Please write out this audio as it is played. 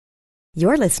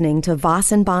You're listening to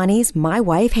Voss and Bonnie's My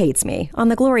Wife Hates Me on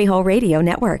the Glory Hole Radio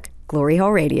Network,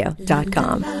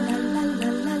 gloryholeradio.com.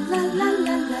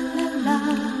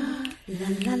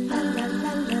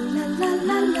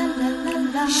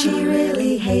 She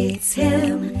really hates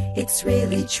him, it's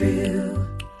really true.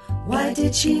 Why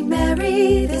did she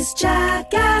marry this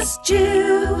jackass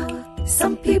Jew?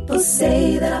 Some people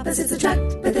say that opposites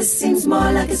attract, but this seems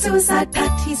more like a suicide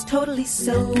pact. He's totally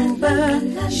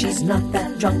sober, she's not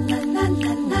that drunk.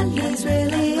 He's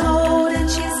really old and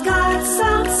she's got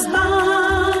some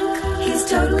spunk. He's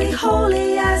totally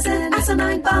holy as an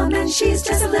asinine bomb, and she's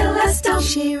just a little less dumb.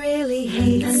 She really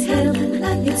hates him,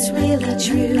 it's really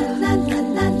true.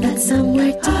 But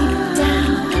somewhere deep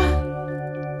down,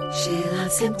 she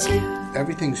loves him too.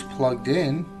 Everything's plugged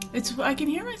in. I can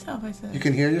hear myself, I said. You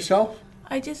can hear yourself?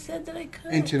 I just said that I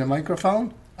could. Into the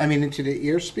microphone? I mean, into the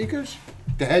ear speakers?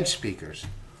 The head speakers.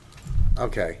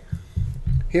 Okay.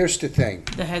 Here's the thing.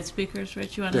 The head speakers,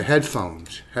 Rich? You want The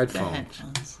headphones. The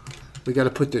headphones. We got to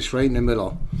put this right in the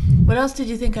middle. What else did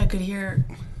you think I could hear?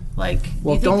 Like,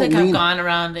 Well, you think don't I've lean- gone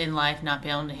around in life not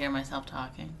being able to hear myself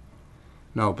talking?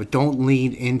 No, but don't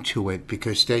lean into it,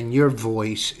 because then your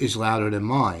voice is louder than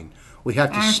mine. We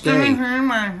have to stay.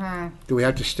 We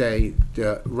have to stay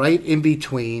right in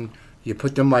between. You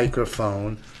put the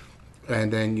microphone,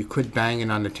 and then you quit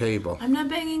banging on the table. I'm not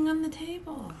banging on the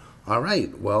table. All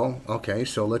right. Well, okay.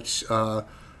 So let's start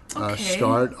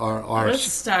our Let's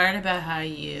start about how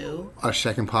you... our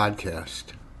second podcast.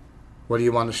 What do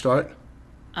you want to start?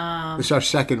 This is our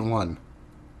second one.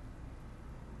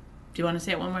 Do you want to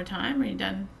say it one more time? Are you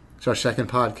done? It's our second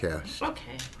podcast.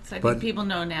 Okay. So I But- think people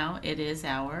know now it is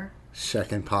our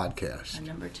Second podcast.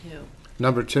 number two.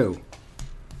 Number two.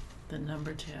 The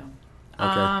number two.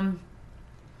 Okay.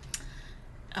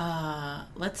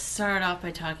 Let's start off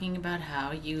by talking about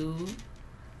how you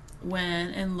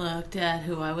went and looked at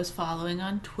who I was following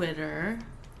on Twitter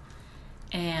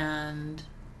and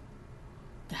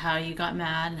how you got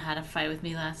mad and had a fight with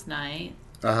me last night.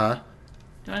 Uh-huh. Do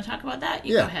you want to talk about that?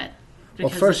 You Yeah. go ahead. Well,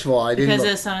 first of all, I didn't because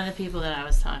look- of some of the people that I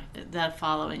was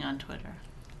following on Twitter.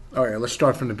 All right. Let's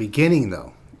start from the beginning,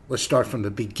 though. Let's start from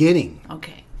the beginning.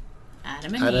 Okay.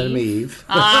 Adam and Adam and Eve.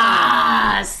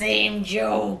 Eve. Same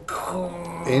joke.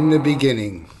 In the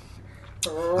beginning.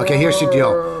 Okay, here's the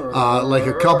deal. Like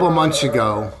a couple months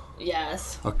ago,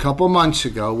 Yes.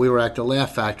 we were at the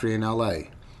Laugh Factory in L.A.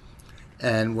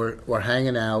 And we're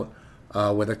hanging out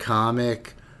with a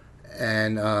comic,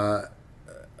 and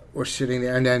we're sitting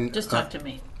there, and then Just talk to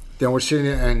me. Then we're sitting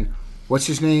there, and what's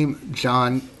his name?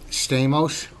 John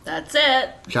Stamos. That's it.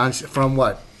 John from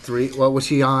what? What was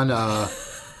he on?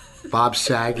 Bob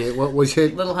Saget. What was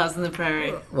it? Little House on the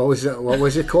Prairie. What was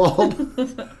it called?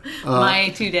 My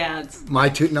Two Dads.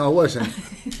 No, it wasn't.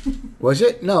 Was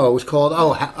it? No, it was called.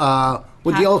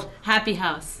 Happy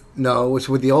House. No, it was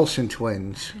with the Olsen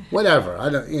twins. Whatever. I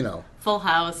don't. Full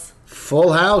House.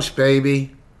 Full House,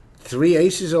 baby. 3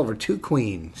 aces over 2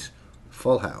 queens.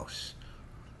 Full House.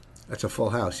 That's a full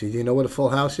house. Do you know what a full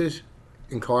house is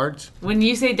in cards? When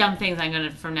you say dumb things, I'm going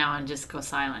to, from now on, just go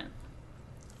silent.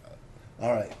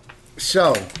 All right.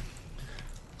 So,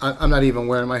 I'm not even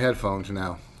wearing my headphones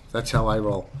now. That's how I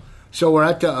roll. So we're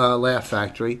at the Laugh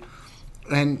Factory,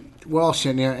 and we're all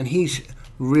sitting there, and he's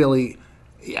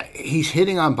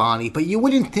hitting on Bonnie, but you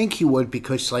wouldn't think he would,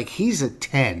 because, like, he's a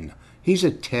 10. He's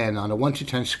a 10 on a 1 to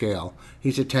 10 scale.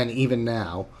 He's a 10 even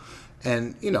now.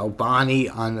 And, Bonnie,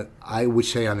 I would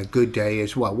say on a good day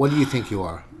is what? What do you think you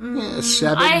are? A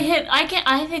 7?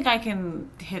 I think I can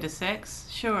hit a 6,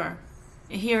 sure.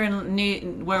 Here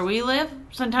in where we live,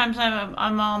 sometimes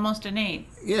I'm almost an 8.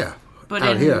 Yeah. But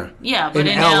out here. Yeah, but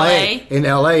in LA. In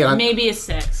LA, maybe a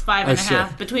 6,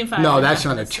 5.5, between 5 and a half. No, that's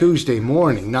on a Tuesday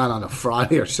morning, not on a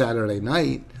Friday or Saturday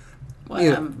night.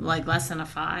 What, like less than a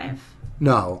 5?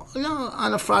 No,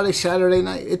 on a Friday, Saturday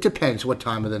night. It depends what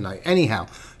time of the night. Anyhow,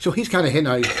 so he's kind of hitting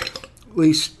at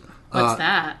least. What's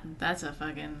that? That's a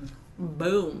fucking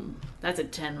boom. That's a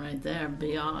 10 right there,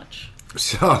 biatch.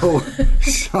 So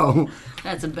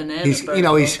that's a banana. He's,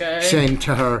 he's saying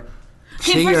to her,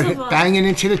 "See, you're banging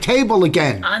into the table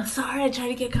again." I'm sorry. I try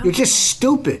to get comfortable. You're just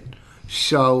stupid.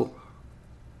 So,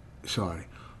 sorry.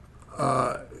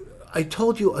 I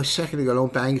told you a second ago,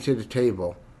 don't bang into the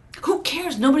table. Who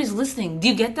cares? Nobody's listening. Do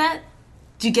you get that?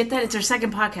 It's our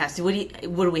second podcast. What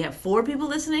do we have? 4 people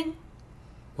listening?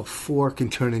 Well, 4 can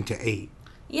turn into 8.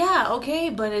 Yeah, okay,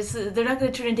 but they're not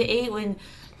going to turn into 8 when...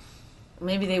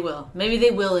 Maybe they will. Maybe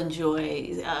they will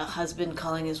enjoy a husband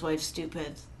calling his wife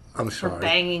stupid. I'm sorry. For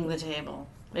banging the table.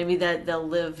 Maybe that they'll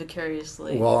live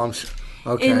vicariously. Well,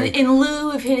 okay. In lieu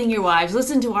of hitting your wives,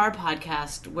 listen to our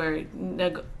podcast where...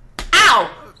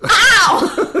 Ow!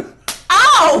 Ow!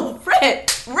 Ow!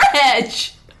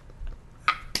 Rich!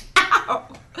 Ow!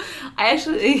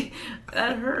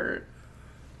 That hurt.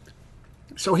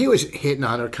 So he was hitting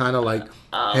on her, kind of like,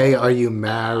 "Hey, are you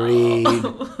married?"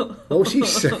 What was he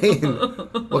saying?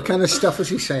 What kind of stuff was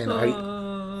he saying? Are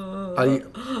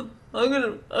you? I'm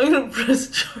gonna press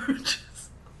charges.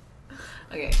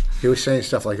 Okay. He was saying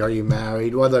stuff like, "Are you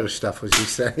married?" What other stuff was he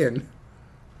saying?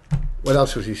 What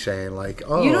else was he saying? Like,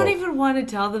 "Oh, You don't even want to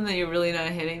tell them that you're really not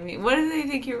hitting me. What do they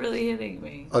think you're really hitting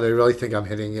me? oh, they really think I'm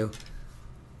hitting you?"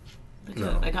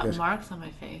 Because I got marks on my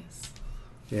face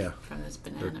Yeah, from this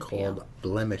banana they're peel. called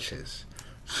blemishes.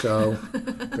 So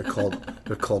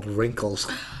they're called wrinkles.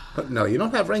 No, you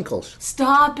don't have wrinkles.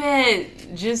 Stop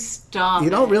it! Just stop. You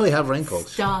don't it. really have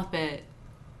wrinkles. Stop it.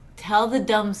 Tell the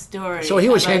dumb story. So he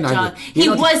was about hitting on John. you. You He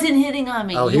don't- wasn't hitting on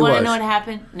me. Oh, he you want to was. know what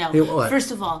happened? No. What?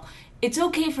 First of all, it's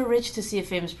okay for Rich to see a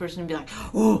famous person and be like,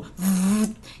 "Oh,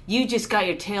 you just got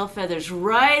your tail feathers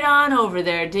right on over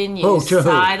there, didn't you?" Oh, to who?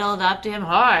 Sidled up to him.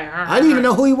 Hi. I didn't even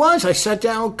know who he was. I sat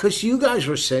down because you guys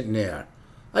were sitting there.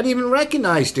 I didn't even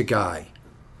recognize the guy.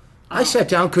 I sat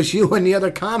down because you and the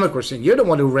other comic were sitting. You're the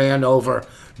one who ran over,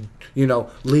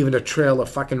 leaving a trail of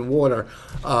fucking water.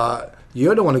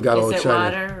 You're the one who got all Is it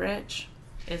excited. water, Rich?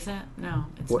 Is it? No,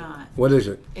 it's not. What is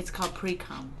it? It's called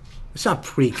pre-cum. It's not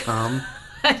pre-com.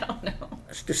 I don't know.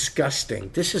 It's disgusting.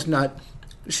 This is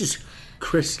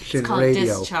Christian It's called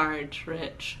radio. discharge,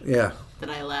 Rich, Yeah, that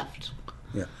I left.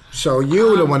 yeah. So you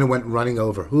were the one who went running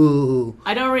over. Ooh.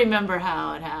 I don't remember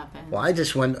how it happened. Well,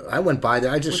 I went by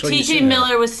there. I just saw you T.J. sitting there.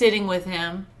 Miller was sitting with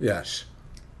him, Yes.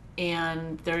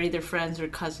 and they're either friends or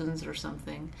cousins or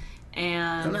something.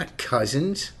 And They're not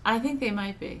cousins. I think they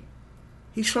might be.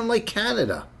 He's from like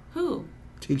Canada. Who?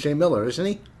 T.J. Miller, isn't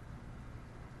he?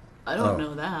 I don't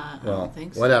know that. I don't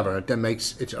think so. Whatever. That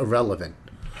makes it's irrelevant.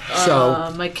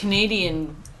 So My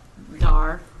Canadian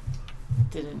dar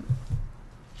didn't.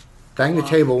 bang the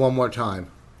table one more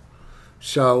time.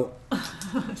 So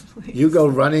you go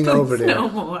running over there. No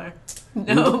more.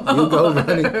 No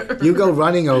more. You go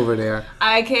running over there.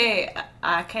 Okay.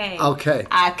 Okay.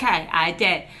 I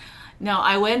did. No,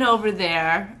 I went over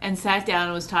there and sat down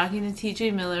and was talking to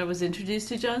T.J. Miller, was introduced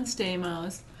to John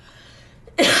Stamos.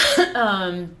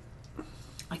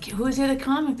 Who was the other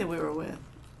comic that we were with?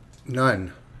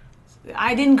 None.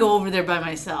 I didn't go over there by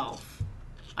myself.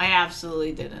 I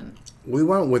absolutely didn't. We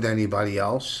weren't with anybody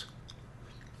else.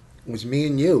 It was me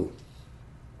and you.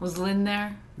 Was Lynn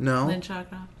there? No. Lynn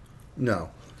Chakra? No.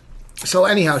 So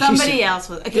anyhow, Somebody else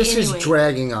was. Okay, this anyway. is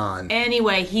dragging on.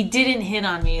 Anyway, he didn't hit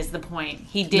on me is the point.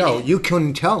 He didn't. No, you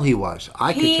couldn't tell he was.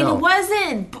 I could He tell.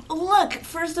 wasn't. Look,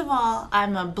 first of all,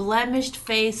 I'm a blemished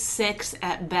face 6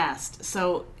 at best.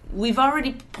 So we've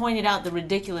already pointed out the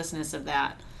ridiculousness of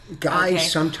that. Guys Okay?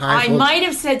 sometimes I will- might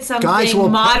have said Guys will-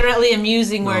 something moderately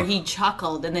amusing where No. he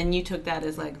chuckled, and then you took that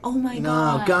as like, oh my No,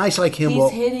 god, guys like him he's will-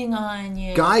 hitting on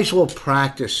you. Guys will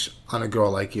practice on a girl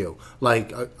like you.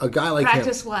 Like a guy like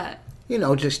Practice him. what?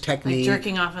 Just technique. Like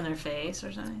jerking off on their face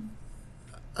or something?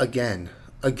 Again,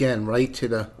 right to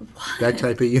that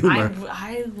type of humor.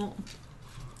 I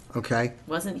Okay?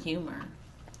 wasn't humor.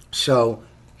 So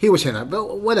he was in it,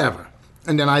 but whatever.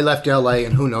 And then I left LA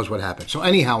and who knows what happened. So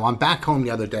anyhow, I'm back home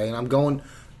the other day and I'm going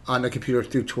on the computer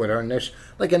through Twitter and there's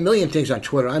like a million things on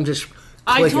Twitter. I'm just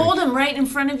I clicking. told him right in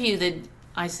front of you that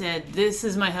I said, this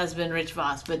is my husband, Rich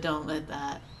Voss, but don't let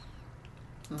that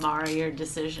mar your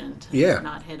decision to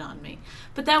not hit on me.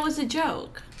 But that was a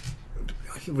joke.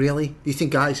 Really? You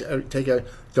think guys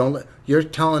you're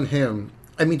telling him,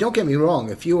 I mean, don't get me wrong,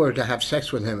 if you were to have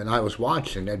sex with him and I was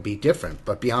watching, that'd be different.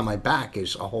 But behind my back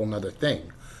is a whole nother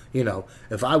thing.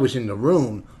 If I was in the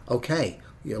room, okay,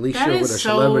 at least you're with a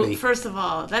celebrity. First of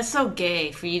all, that's so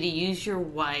gay for you to use your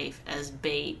wife as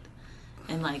bait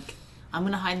and like, I'm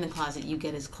going to hide in the closet, you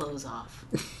get his clothes off.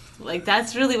 Like,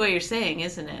 that's really what you're saying,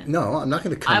 isn't it? No, I'm not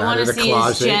going to come I out want of to the see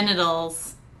closet. his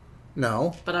genitals,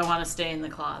 No, but I want to stay in the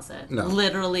closet. No.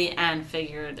 Literally and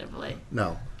figuratively.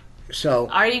 no. So,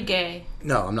 Are you gay?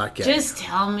 no, I'm not gay. Just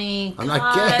tell me. I'm God,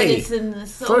 not gay. It's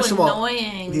so First of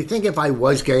annoying. all, do you think if I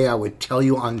was gay, I would tell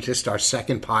you on just our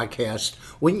second podcast?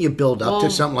 Wouldn't you build up to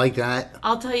something like that?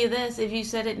 I'll tell you this. If you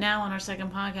said it now on our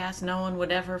second podcast, no one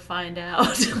would ever find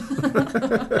out.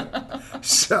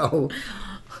 So,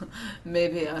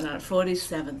 Maybe on our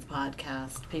 47th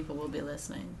podcast, people will be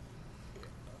listening.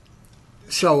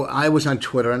 So I was on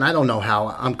Twitter, and I don't know how.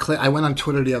 I went on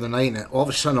Twitter the other night, and all of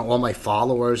a sudden, all my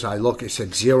followers, it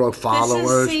said 0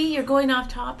 followers. See, you're going off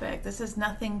topic. This has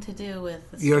nothing to do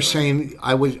with the You're story. saying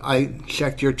I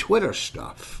checked your Twitter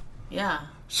stuff. Yeah.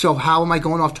 So how am I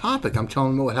going off topic? I'm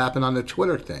telling you what happened on the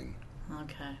Twitter thing.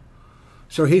 Okay.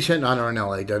 So he's hitting on her in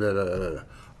L.A.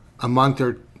 A month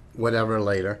or whatever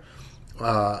later.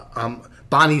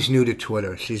 Bonnie's new to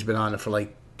Twitter. She's been on it for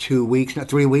like 2 weeks,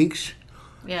 3 weeks.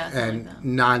 Yeah. And Like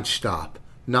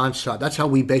nonstop. That's how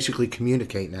we basically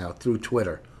communicate now, through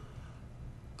Twitter.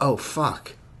 Oh,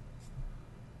 fuck.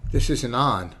 This isn't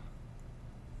on.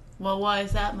 well, why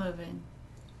is that moving?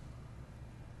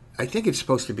 I think it's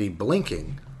supposed to be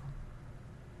blinking.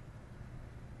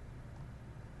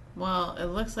 Well, it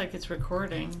looks like it's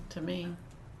recording to me.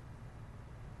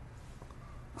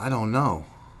 I don't know.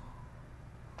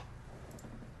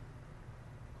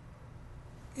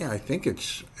 Yeah, I think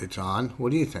it's on.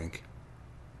 What do you think?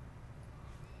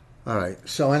 All right.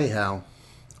 So anyhow,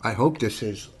 I hope this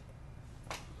is.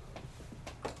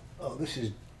 Oh, this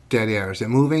is dead air. Is it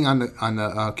moving on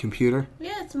the computer?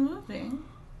 Yeah, it's moving.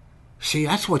 See,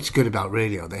 that's what's good about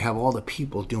radio. They have all the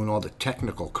people doing all the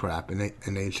technical crap, and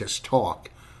they just talk.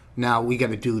 Now we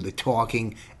got to do the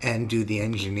talking and do the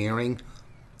engineering.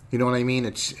 You know what I mean?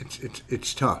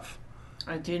 It's tough.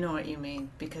 I do know what you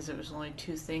mean, because it was only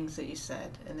 2 things that you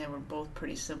said, and they were both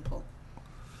pretty simple.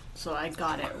 So I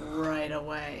got it right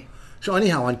away. So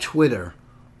anyhow, on Twitter,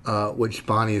 which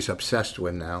Bonnie is obsessed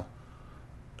with now,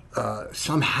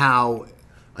 somehow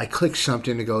I click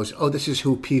something that goes, oh, this is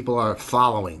who people are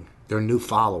following. They're new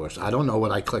followers. I don't know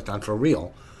what I clicked on for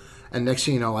real. And next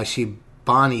thing you know, I see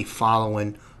Bonnie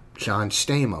following John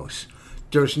Stamos.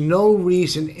 There's no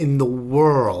reason in the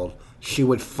world she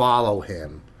would follow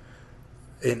him.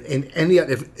 In any,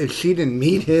 if she didn't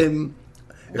meet him.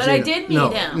 But I did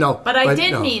meet him. But I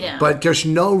did meet him. But there's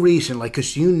no reason, like,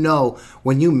 because you know,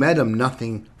 when you met him,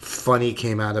 nothing funny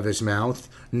came out of his mouth.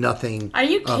 Nothing. Are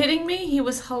you kidding me? He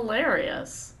was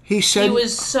hilarious. He said he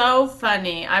was so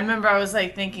funny. I remember I was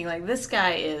like thinking, like, this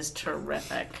guy is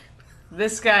terrific.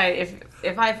 This guy,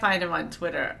 if I find him on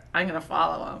Twitter, I'm gonna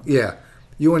follow him. Yeah.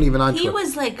 You weren't even on He Twitter.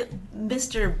 was like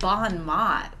Mr. Bon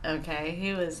Mott, okay?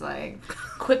 He was like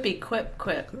quippy quip.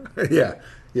 Yeah,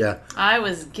 yeah. I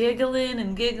was giggling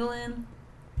and giggling.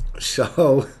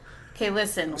 So. Okay,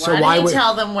 listen. So Why why don't you would-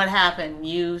 tell them what happened?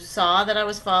 You saw that I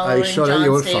was following saw that John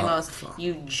you were Stamos.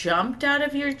 You jumped out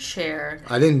of your chair.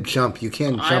 I didn't jump. You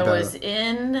can't jump I out was of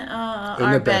in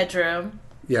our the bed. bedroom.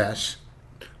 Yes.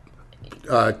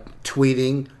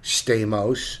 Tweeting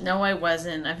Stamos. No, I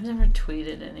wasn't. I've never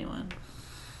tweeted anyone.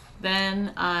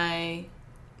 Then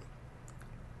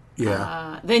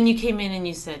Yeah. then you came in and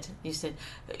you said,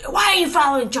 why are you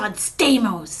following John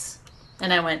Stamos?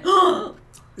 And I went,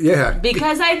 Yeah.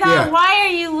 because I thought, Yeah. why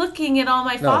are you looking at all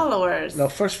my followers? No,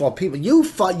 first of all, people,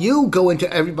 you go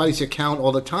into everybody's account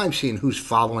all the time, seeing who's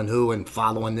following who and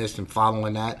following this and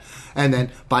following that, and then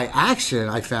by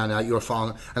accident I found out you were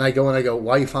following, and I go,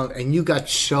 why are you following? And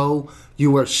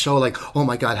you were so like, oh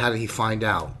my God, how did he find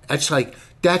out?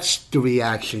 That's the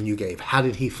reaction you gave. How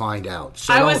did he find out?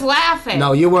 So I was laughing.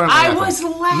 No, you weren't laughing. I was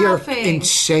laughing. You're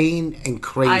insane and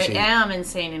crazy. I am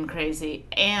insane and crazy,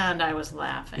 and I was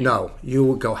laughing. No, you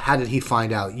would go, how did he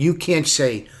find out? You can't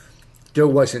say there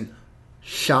wasn't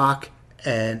shock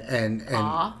and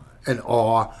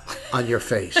awe on your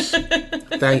face.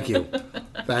 Thank you.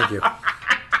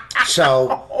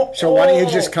 So why don't you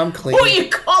just come clean? Who are you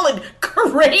calling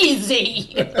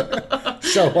crazy?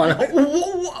 So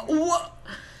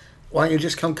why don't you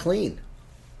just come clean?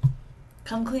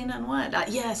 Come clean on what?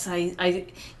 Yes, I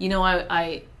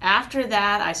after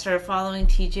that I started following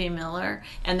TJ Miller,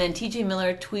 and then TJ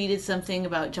Miller tweeted something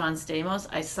about John Stamos.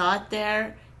 I saw it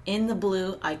there in the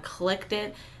blue. I clicked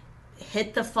it,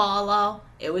 hit the follow.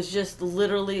 It was just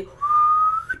literally,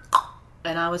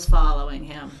 and I was following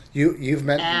him. You've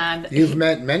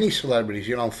met many celebrities.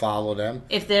 You don't follow them.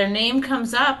 If their name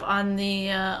comes up on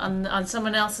the on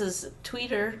someone else's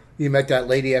tweeter. You met that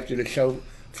lady after the show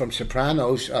from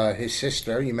Sopranos, his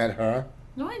sister. You met her.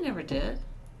 No, I never did.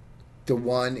 The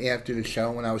one after the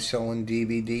show when I was selling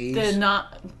DVDs.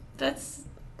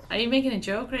 Are you making a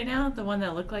joke right now? The one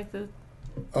that looked like the...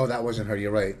 Oh, that wasn't her.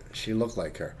 You're right. She looked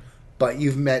like her. But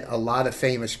you've met a lot of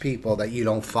famous people that you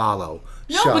don't follow.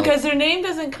 No, because their name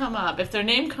doesn't come up. If their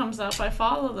name comes up, I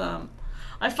follow them.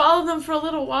 I follow them for a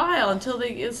little while until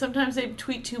sometimes they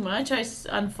tweet too much. I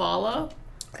unfollow.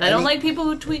 I don't like people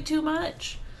who tweet too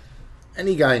much.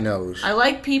 Any guy knows. I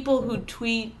like people who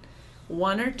tweet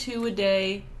 1 or 2 a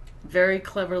day, very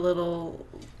clever little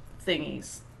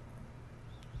thingies.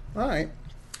 All right.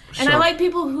 And I like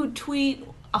people who tweet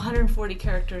 140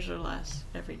 characters or less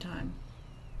every time.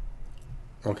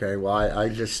 Okay, well, I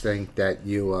just think that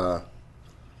you,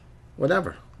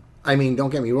 whatever. I mean, don't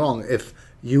get me wrong. If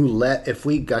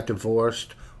we got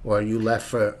divorced or you left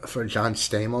for John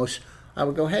Stamos, I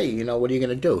would go, hey, you know, what are you going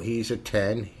to do? He's a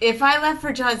 10. If I left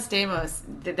for John Stamos,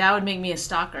 that would make me a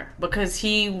stalker because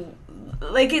he,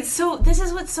 like, it's so. This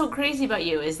is what's so crazy about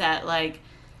you is that like,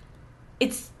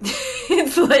 it's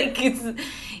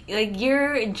like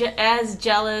you're as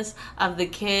jealous of the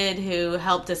kid who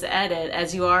helped us edit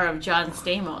as you are of John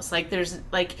Stamos. Like, there's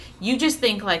like you just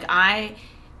think like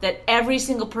that every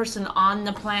single person on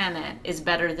the planet is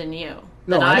better than you.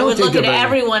 No, that I I don't would think look at about it.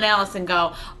 everyone else and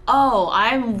go, "Oh,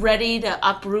 I'm ready to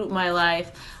uproot my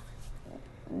life."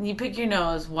 You pick your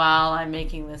nose while I'm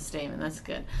making this statement. That's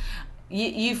good.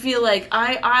 You feel like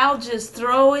I'll just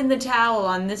throw in the towel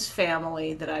on this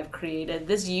family that I've created,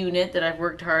 this unit that I've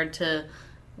worked hard to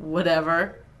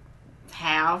whatever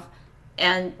have,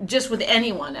 and just with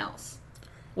anyone else.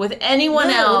 With anyone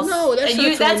else. No, that's and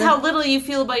not that's true. how little you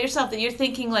feel about yourself, that you're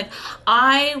thinking like,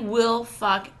 I will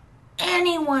fuck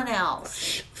anyone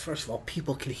else. First of all,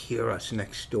 people could hear us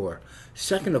next door.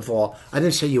 Second of all, I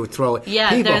didn't say you would throw it. Yeah,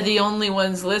 people, they're the only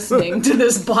ones listening to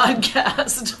this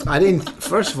podcast. I didn't.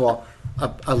 First of all,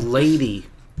 a lady,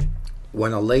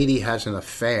 when a lady has an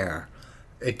affair,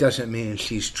 it doesn't mean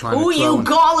she's trying Who to throw you in,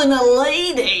 calling a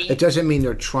lady? it doesn't mean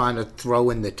they're trying to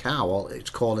throw in the towel. It's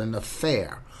called an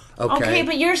affair. Okay,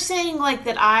 but you're saying like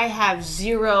that I have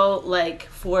zero like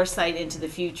foresight into the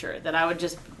future. That I would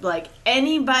just like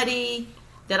anybody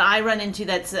that I run into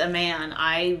that's a man.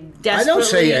 I desperately. I don't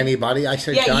say anybody. I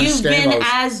say John you've been Stamos.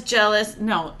 as jealous.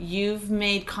 No, you've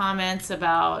made comments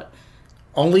about.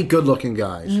 Only good-looking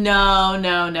guys. No.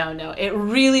 It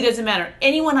really doesn't matter.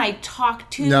 Anyone I talk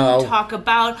to, No. talk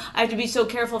about, I have to be so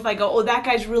careful if I go, oh, that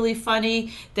guy's really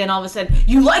funny. Then all of a sudden,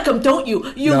 you like him, don't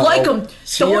you? You No. like him,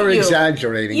 See, don't you're you?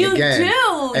 exaggerating You again.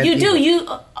 do. And You do.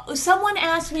 people- Someone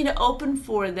asked me to open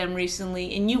for them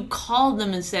recently, and you called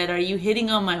them and said, "Are you hitting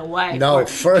on my wife?" No, Or,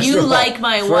 first you of all, like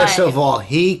my first wife. of all,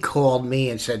 he called me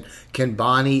and said, "Can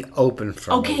Bonnie open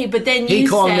for me?" Okay, but then he you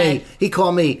called said- me. He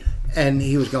called me, and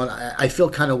he was going. I feel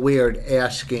kind of weird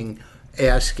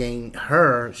asking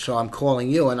her, so I'm calling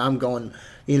you, and I'm going.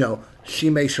 You know, she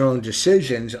makes her own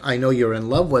decisions. I know you're in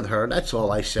love with her. That's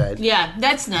all I said. Yeah,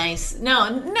 that's nice. No.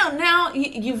 Now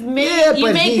you've made Yeah, you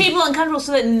but make he- people uncomfortable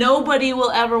so that nobody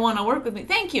will ever want to work with me.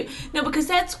 Thank you. No, because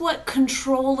that's what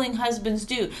controlling husbands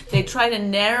do. They try to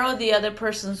narrow the other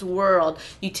person's world.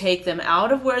 You take them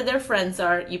out of where their friends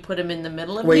are. You put them in the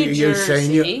middle of Wait, New you're Jersey.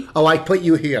 saying you? Oh, I put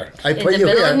you here. I in put the you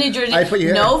middle here. of New Jersey, I put you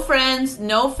here. no friends,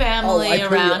 no family Oh, I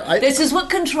put you- around. This is what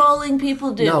controlling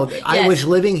people do. No, I was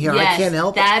living here. I Yes, can't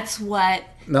help it. That's what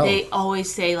No. they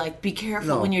always say. Like, be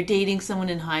careful No. when you're dating someone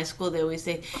in high school. They always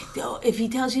say, oh, if he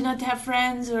tells you not to have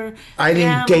friends or I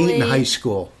didn't date in family." high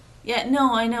school. Yeah,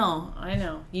 no, I know.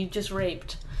 You just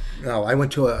raped. No, I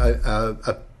went to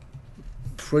a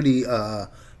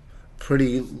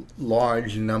pretty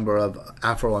large number of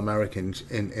Afro Americans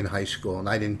in high school, and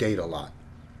I didn't date a lot.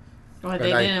 Well,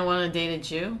 they I- didn't want to date a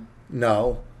Jew?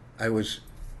 No, I was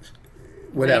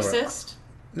whatever. Racist?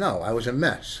 No, I was a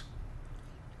mess.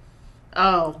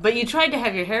 Oh, but you tried to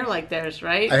have your hair like theirs,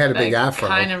 right? I had a big afro.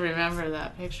 I kind of remember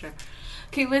that picture.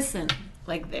 Okay, listen.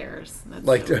 Like theirs. That's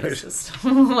Like so theirs.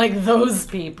 racist. Like those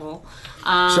people.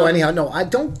 So anyhow, no, I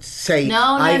don't say.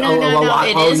 No.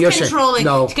 It is controlling.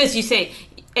 No, Because you say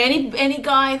any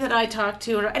guy that I talk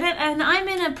to, and I'm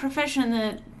in a profession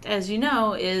that, as you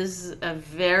know, is a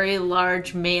very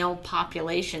large male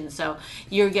population. So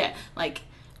you get like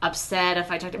upset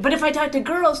if I talk to, but if I talk to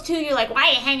girls too, you're like, why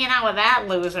are you hanging out with that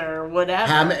loser or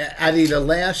whatever? out of the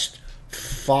last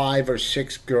 5 or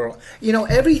 6 girls, you know,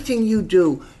 everything you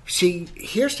do. See,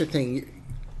 here's the thing,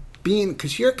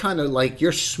 because you're kind of like,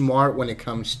 you're smart when it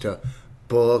comes to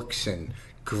books and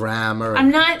grammar. I'm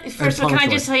not. First of all, can I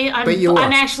just tell you, But you are.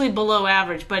 I'm actually below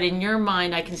average. But in your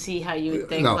mind, I can see how you would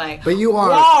think No, like, but you are.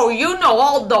 whoa, you know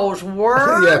all those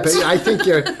words. Yeah, but I think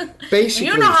you're basically.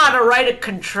 You know how to write a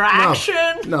contraction.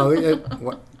 No,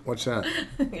 what's that?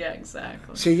 Yeah,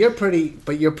 exactly. See, you're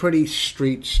pretty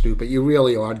street stupid. You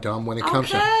really are dumb when it comes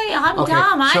to. Okay, I'm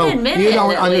dumb. I admit you it,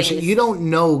 don't at understand. least. You don't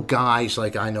know guys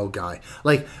like I know guy.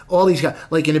 Like all these guys.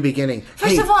 Like in the beginning.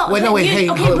 First of all, wait, okay,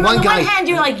 but one on the guy. one hand,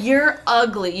 you're like, you're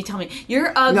ugly. You tell me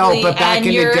you're ugly, No, but back and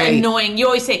in the you're day- annoying. You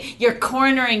always say you're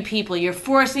cornering people. You're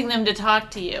forcing them to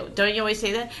talk to you. Don't you always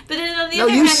say that? But then on the No,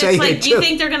 other you hand, say it's like it you too.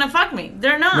 think they're gonna fuck me.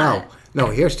 They're not. No.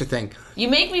 Here's the thing. You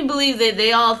make me believe that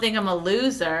they all think I'm a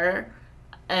loser,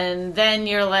 and then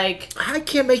you're like, I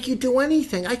can't make you do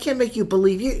anything. I can't make you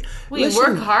believe you. Well, you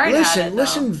work hard at it, though.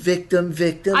 Listen, victim.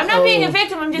 I'm not being a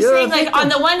victim. I'm just you're a saying, like, victim. on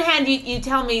the one hand, you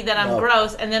tell me that I'm No.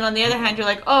 gross, and then on the other hand, you're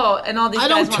like, oh, and all these I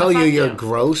guys don't want tell to you fuck you're you.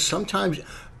 gross. Sometimes,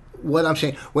 what I'm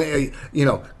saying,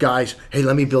 guys, hey,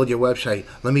 let me build your website.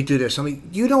 Let me do this.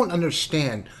 You don't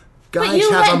understand. Guys But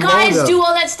you have let a guys motive. do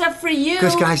all that stuff for you.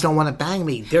 Because guys don't want to bang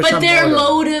me. There's But some their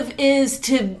motive. motive is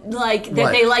to like that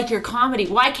What? they like your comedy.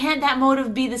 Why can't that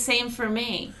motive be the same for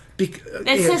me?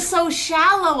 That's Yeah. just so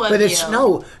shallow of But you. it's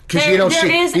no, because you don't see.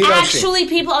 There is you don't see. actually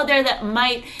people out there that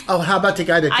might. Oh, how about the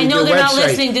guy that did I know your they're not website?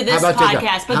 listening to this How about the guy-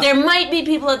 podcast, but how- there might be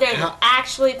people out there how- that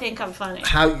actually think I'm funny.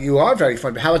 How you are very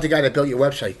funny. But how about the guy that built your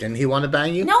website? Didn't he want to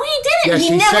bang you? No, he didn't. Yes,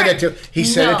 he never said it to. He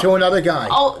said No. it to another guy.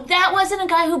 Oh, that wasn't a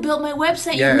guy who built my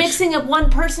website. You're Yes. mixing up one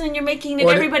person and you're making it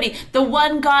Well, everybody. The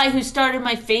one guy who started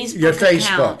my Facebook Your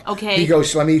account. Facebook. Okay. He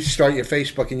goes, let me start your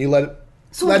Facebook, and you let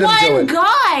So let him do one it.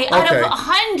 guy out Okay. of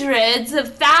hundreds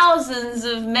of thousands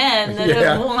of men that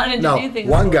have wanted to do things.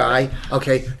 one for guy.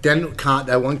 Okay, then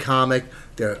that one comic.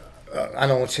 I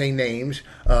don't want to say names.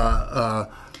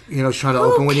 Trying to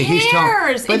open with you. He's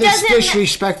cares? but It it's doesn't-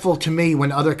 disrespectful to me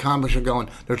when other comics are going.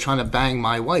 They're trying to bang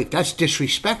my wife. That's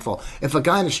disrespectful. If a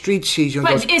guy in the street sees you and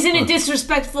But goes, isn't it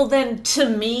disrespectful then to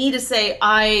me to say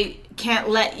I can't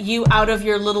let you out of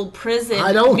your little prison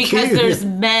I don't because care. there's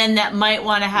men that might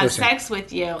want to have Listen, sex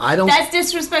with you? I don't- That's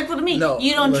disrespectful to me. No,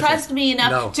 you don't listen, trust me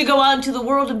enough no. to go out into the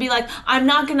world and be like, I'm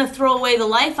not going to throw away the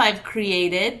life I've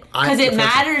created because it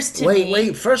matters to me.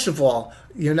 Wait. First of all,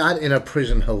 you're not in a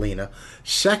prison, Helena.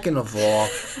 Second of all,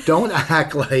 don't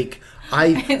act like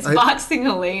It's boxing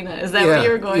Helena. Is that what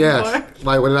you were going for?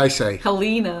 Why? What did I say?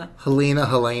 Helena.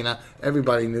 Helena.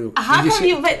 Everybody knew. How Did come see-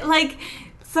 you, but like,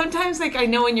 sometimes like I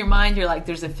know in your mind you're like,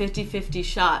 there's a 50-50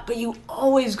 shot, but you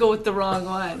always go with the wrong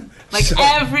one. Like So-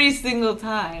 every single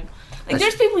time. Like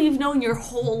there's people you've known your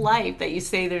whole life that you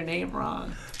say their name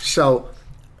wrong. So,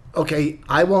 okay,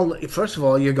 I won't. First of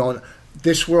all, you're going,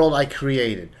 this world I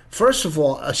created. First of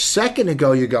all, a second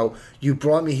ago you go, you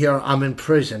brought me here, I'm in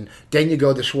prison. Then you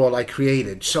go, this world I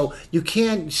created. So you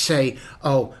can't say,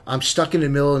 oh, I'm stuck in the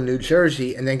middle of New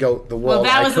Jersey, and then go, the world Well,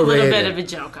 that I was created. a little bit of a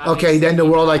joke. Okay, obviously. then the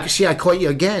world I see. I caught you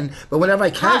again, but whenever I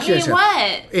catch Caught you, me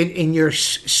what? in your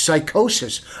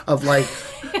psychosis of like,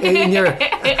 in your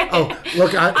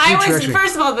look, I was, trust me.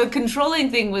 first of all, the controlling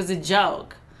thing was a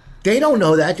joke. They don't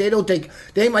know that. They don't think.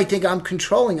 They might think I'm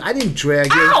controlling. I didn't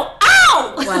drag you. Ow!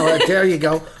 Ow! Well, there you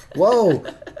go. Whoa.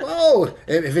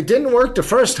 If it didn't work the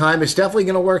first time, it's definitely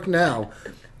going to work now.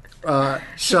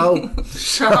 So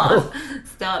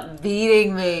Stop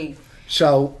beating me.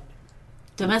 So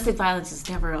Domestic violence is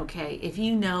never okay. If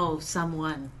you know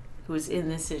someone who is in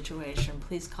this situation,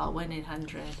 please call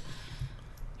 1-800.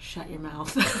 Shut your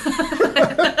mouth.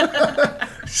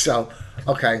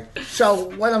 okay. So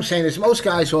what I'm saying is, most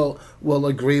guys will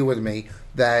agree with me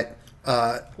that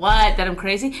What? That I'm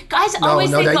crazy? Guys no,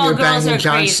 always think that all you're girls banging are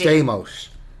John crazy. Stamos.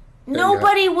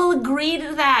 Nobody will agree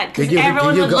to that because Did you-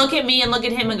 everyone did you would go- look at me and look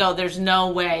at him and go, "There's no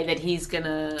way that he's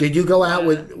gonna." Did you go out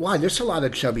with? Why? There's a lot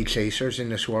of chubby chasers in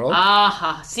this world.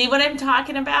 Aha! See what I'm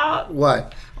talking about?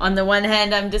 What? On the one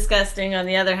hand, I'm disgusting. On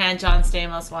the other hand, John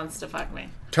Stamos wants to fuck me.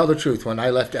 Tell the truth. When I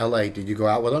left L.A., did you go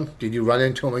out with him? Did you run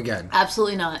into him again?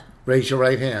 Absolutely not. Raise your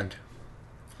right hand.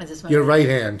 Is this my Your right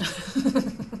hand.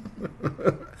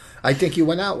 I think you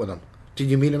went out with him. Did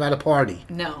you meet him at a party?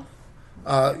 No.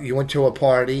 You went to a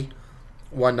party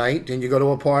one night. Didn't you go to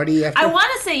a party after? I want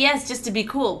to say yes just to be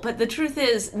cool, but the truth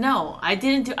is, no, I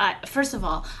didn't do. First of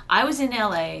all, I was in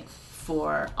LA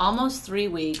for almost 3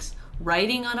 weeks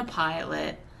writing on a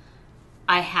pilot.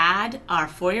 I had our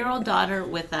 4-year-old daughter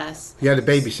with us. You had a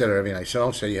babysitter every night, so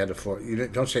don't say you had a four.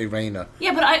 Don't say Raina.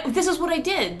 Yeah, but this is what I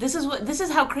did. This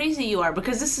is how crazy you are,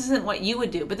 because this isn't what you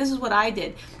would do, but this is what I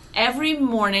did. Every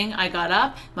morning I got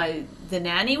up, the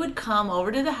nanny would come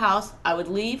over to the house, I would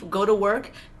leave, go to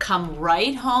work, come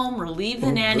right home, relieve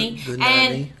the nanny,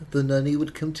 and The nanny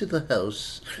would come to the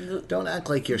house. Don't act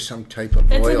like you're some type of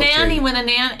it's royalty. a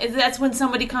nanny that's when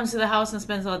somebody comes to the house and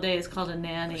spends all day. It's called a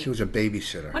nanny. She was a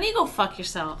babysitter. Why don't you go fuck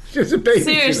yourself? She was a babysitter.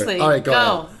 Seriously, All right, go.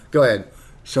 ahead. Go ahead.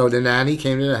 So the nanny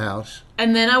came to the house.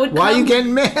 And then I would Why come, are you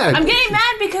getting mad? I'm getting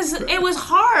mad because it was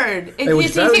hard. It was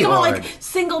if you very think about hard. like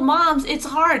single moms, it's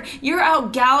hard. You're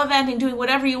out gallivanting, doing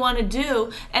whatever you want to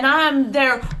do, and I'm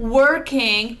there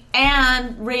working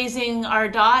and raising our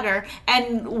daughter.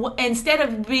 And instead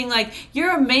of being like,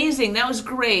 "You're amazing, that was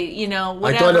great," whatever.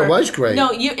 I thought it was great.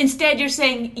 No, instead you're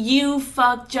saying you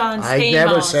fucked John Stamos. I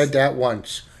never said that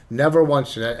once. Never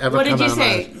once did that ever What come did you out of my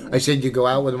say? mouth. I said you go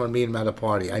out with him and meet him at a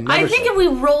party. I think if we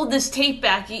rolled this tape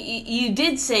back, you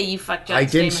did say you fucked John I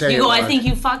didn't Stamos. say you it go, I once. think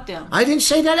you fucked him. I didn't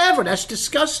say that ever. That's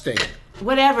disgusting.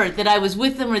 Whatever, that I was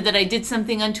with them or that I did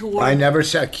something untoward. I never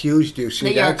accused you. See,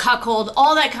 that you're a that's... cuckold,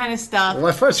 all that kind of stuff.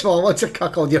 Well, first of all, what's a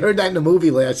cuckold? You heard that in the movie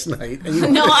last night. And you...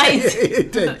 No, You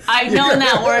did. I've known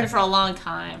that word for a long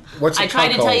time. What's a I tried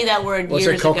to cuckold? tell you that word What's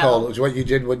years a cuckold? ago. It's what you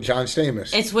did with John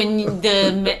Stamos. It's when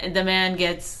the man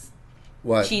gets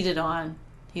What? cheated on.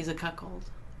 He's a cuckold.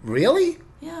 Really?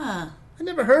 Yeah. I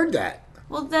never heard that.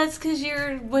 Well, that's because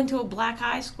you went to a black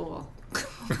high school.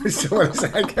 So what is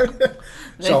that?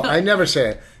 So I never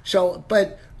say it. So,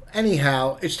 but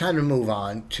anyhow, it's time to move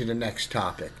on to the next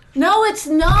topic. No, it's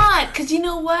not. Because you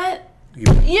know what?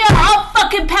 Yeah, I'll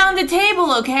fucking pound the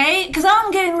table, okay? Because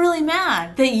I'm getting really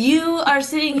mad that you are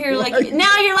sitting here like,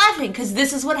 now you're laughing because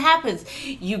this is what happens.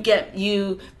 You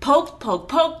poke.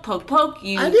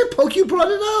 You, I didn't poke. You brought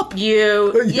it up.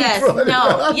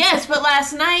 Yes, but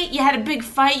last night you had a big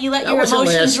fight. You let your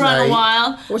emotions run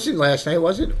wild. Wasn't last night?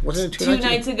 Was it? Wasn't it 2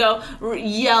 nights ago?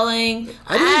 Yelling.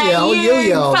 I didn't yell. You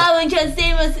yelled. Following John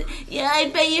Stamos. Yeah, I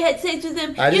bet you had sex with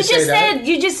him. I didn't say that.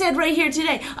 You just said right here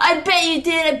today. I bet you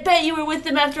did. I bet you were with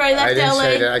him after I left LA. I didn't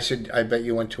say that. I said I bet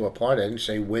you went to a party. I didn't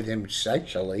say with him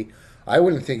sexually. I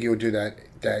wouldn't think you would do that.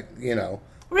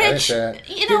 Rich,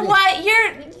 you know what?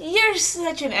 You're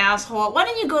such an asshole. Why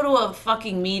don't you go to a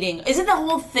fucking meeting? Isn't the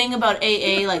whole thing about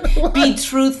AA like be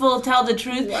truthful, tell the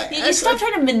truth? You stop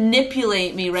trying to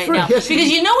manipulate me right now because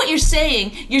you know what you're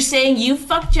saying. You're saying you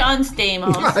fucked John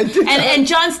Stamos, and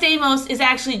John Stamos is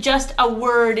actually just a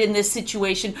word in this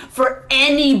situation for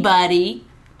anybody.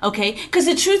 Okay? Because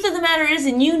the truth of the matter is,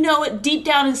 and you know it deep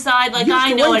down inside like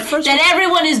I know it, that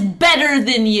everyone is better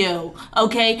than you.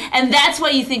 Okay? And that's why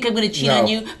you think I'm going to cheat on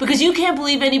you, because you can't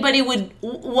believe anybody would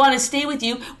want to stay with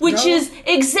you, which is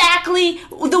exactly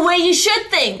the way you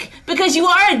should think. Because you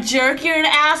are a jerk, you're an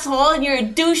asshole, and you're a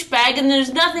douchebag, and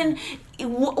there's nothing...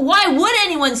 Why would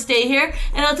anyone stay here?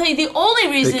 And I'll tell you, the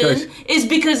only reason is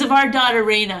because of our daughter,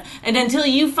 Raina. And until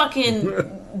you fucking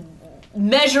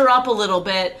measure up a little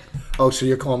bit... Oh, so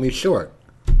you're calling me short?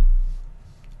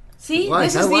 See,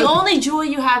 this is the only joy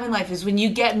you have in life is when you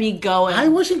get me going. I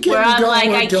wasn't getting going. Where I'm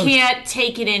like, I can't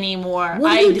take it anymore.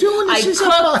 What are you doing? I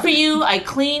cook for you. I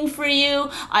clean for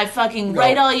you. I fucking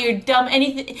write all your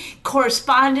anything,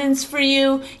 correspondence for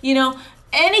you. You know,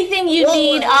 anything you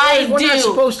need, I do. We're not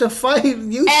supposed to fight.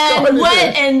 You started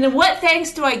it. And what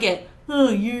thanks do I get?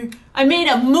 I made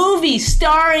a movie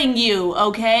starring you,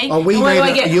 okay? Oh, what do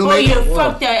I get? You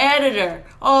fucked the editor.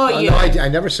 No, I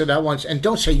never said that once. And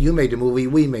don't say you made the movie,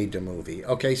 we made the movie,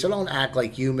 okay? So don't act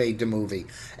like you made the movie.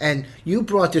 And you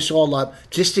brought this all up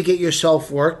just to get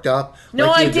yourself worked up. No,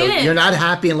 I didn't. You're not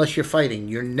happy unless you're fighting.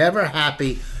 You're never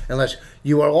happy unless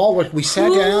you are all... We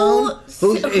sat down.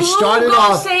 Who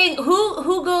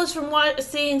goes from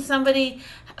seeing somebody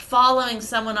following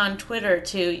someone on Twitter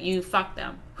to you fuck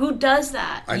them? Who does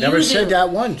that? I never said that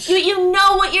once. You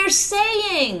know what you're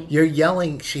saying. You're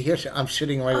yelling. She hears. I'm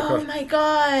sitting right across. Oh my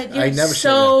God! I never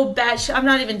so bad. I'm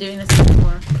not even doing this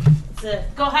anymore.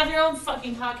 Go have your own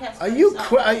fucking podcast. Are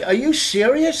you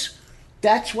serious?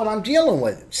 That's what I'm dealing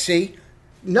with. See,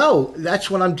 no, that's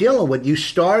what I'm dealing with. You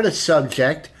start a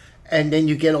subject, and then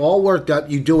you get all worked up.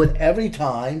 You do it every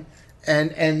time,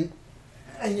 and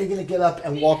you're gonna get up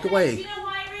and walk away. You know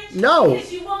why, Rich? No.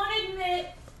 Because you won't admit.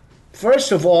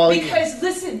 First of all... Because,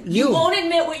 listen, you won't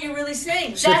admit what you're really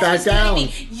saying. Sit back down.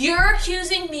 You're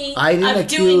accusing me I didn't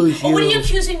accuse you. What are you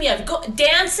accusing me of?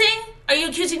 Dancing? Are you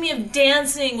accusing me of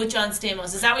dancing with John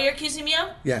Stamos? Is that what you're accusing me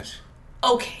of? Yes.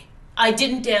 Okay. I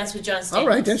didn't dance with John Stamos. All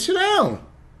right, then sit down.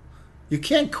 You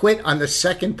can't quit on the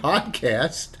second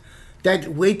podcast.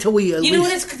 Wait till we... You know what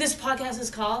this podcast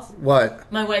is called?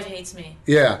 What? My Wife Hates Me.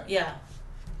 Yeah. Yeah.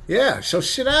 Yeah, so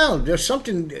sit down. There's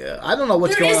something, I don't know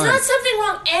what's going on. There is not something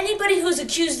wrong. Anybody who's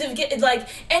accused of,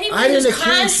 anybody who's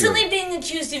constantly being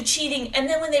accused of cheating, and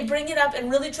then when they bring it up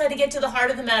and really try to get to the heart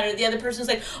of the matter, the other person's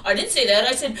like, I didn't say that.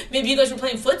 I said, maybe you guys were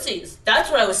playing footsies. That's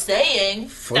what I was saying.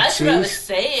 Footsies? That's what I was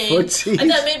saying. Footsies? I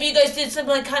thought maybe you guys did some,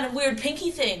 kind of weird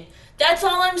pinky thing. That's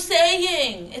all I'm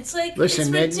saying. It's like,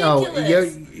 listen, it's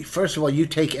ridiculous. No, first of all, you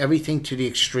take everything to the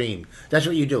extreme. That's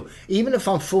what you do. Even if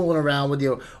I'm fooling around with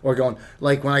you or going,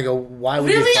 like when I go, why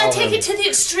would you Really? I follow take it to the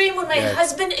extreme when my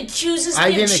husband accuses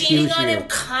me of cheating on him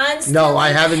constantly. No, I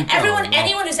haven't.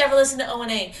 Anyone who's ever listened to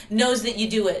O&A knows that you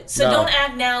do it. So don't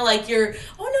act now like you're, no,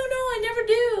 I never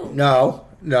do. No.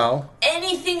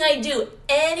 Anything I do,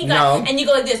 any guy, and you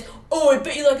go like this, I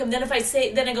bet you like him. Then if I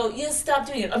say, then I go, stop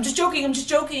doing it. I'm just joking.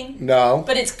 No.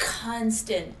 But it's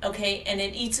constant, okay? And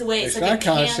it eats away. It's like not a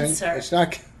constant.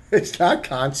 cancer. It's not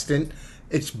constant.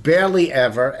 It's barely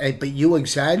ever. But you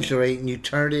exaggerate and you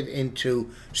turn it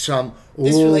into some...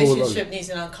 This relationship needs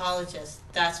an oncologist.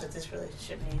 That's what this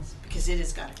relationship needs. Because it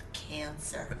has got a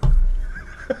cancer.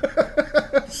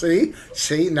 See,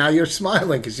 now you're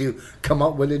smiling because you come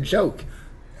up with a joke.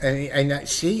 And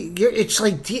see, it's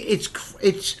like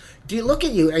it's Do you look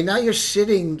at you, and now you're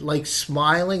sitting like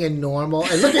smiling and normal,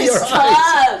 and look at your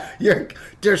Stop. eyes.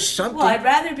 There's something. Well, I'd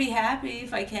rather be happy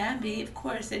if I can be. Of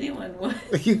course, anyone would.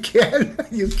 You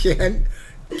can't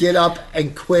get up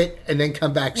and quit and then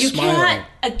come back You smiling. can't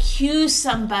accuse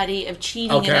somebody of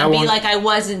cheating Okay, and I then be won't- like, I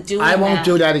wasn't doing I that. won't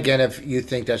do that again if you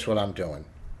think that's what I'm doing.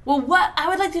 Well, I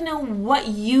would like to know what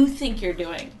you think you're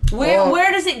doing. Well-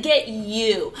 Where does it get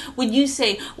you? When you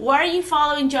say, why are you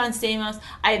following John Stamos?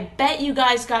 I bet you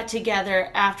guys got together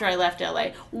after I left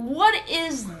LA. What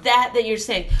is that you're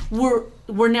saying?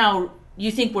 We're now,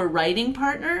 you think we're writing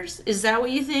partners? Is that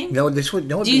what you think? No, this would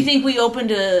no. Do you think we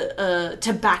opened a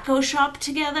tobacco shop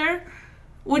together?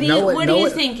 What are you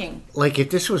thinking? Like if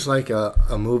this was like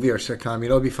a movie or sitcom,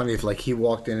 it'd be funny if like he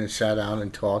walked in and sat down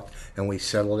and talked and we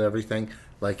settled everything.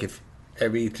 Like if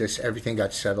everything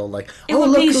got settled, like It oh would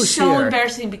look be who's so here.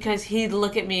 embarrassing because he'd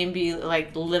look at me and be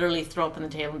like, literally throw up on the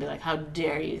table and be like, how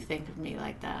dare you think of me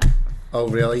like that? Oh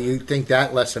really? You think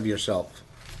that less of yourself?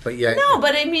 But yeah. No,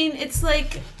 but I mean, it's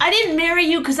like, I didn't marry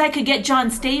you because I could get John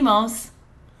Stamos.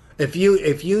 If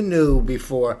you knew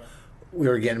before we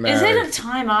were getting married, Is it a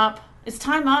time up? Is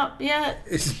time up yet?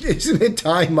 Isn't it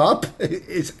time up?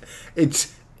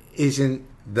 Isn't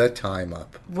the time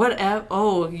up?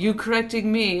 Oh, you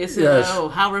correcting me. Is it? Yes. Oh,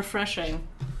 how refreshing.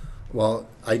 Well,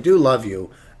 I do love you,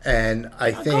 and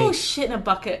I think Go shit in a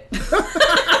bucket.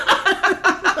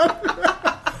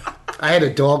 I had a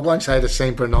dog once. I had a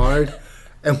Saint Bernard,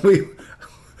 and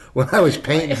when I was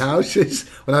painting houses,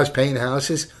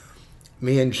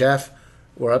 me and Jeff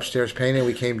were upstairs painting.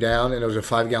 We came down, and there was a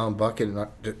 5-gallon bucket, and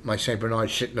my Saint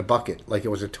Bernard shit in the bucket like it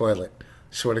was a toilet.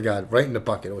 Swear to God, right in the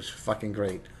bucket. It was fucking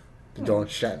great. The dog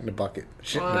shat in the bucket.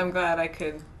 Well, I'm glad I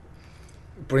could.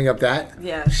 Bring up that.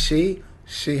 Yeah. See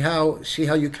how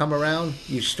you come around.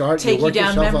 You start. Take you work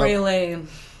down yourself memory up. lane.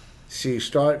 So you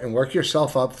start and work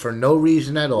yourself up for no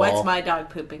reason at all. What's my dog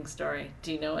pooping story?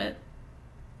 Do you know it?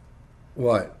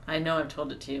 What? I know I've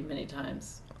told it to you many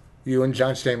times. You and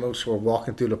John Stamos were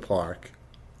walking through the park.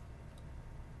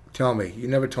 Tell me, you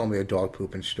never told me a dog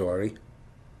pooping story.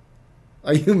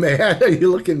 Are you mad? Are you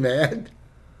looking mad?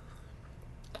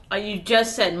 You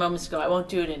just said moments ago, I won't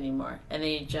do it anymore. And then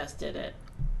you just did it.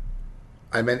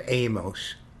 I meant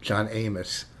Amos. John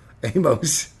Amos.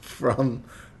 Amos from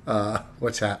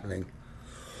What's Happening.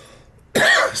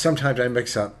 Sometimes I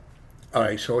mix up. All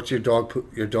right, so what's your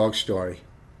dog story?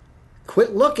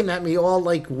 Quit looking at me all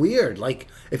like weird. Like,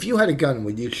 if you had a gun,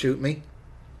 would you shoot me?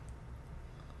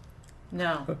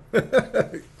 No.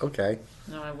 Okay.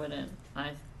 No, I wouldn't.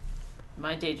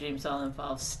 My daydreams all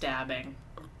involve stabbing.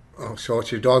 Oh, so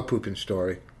it's your dog pooping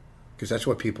story. Because that's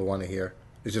what people want to hear.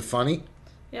 Is it funny?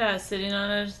 Yeah, sitting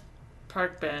on a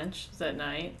park bench that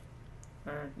night.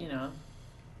 Or,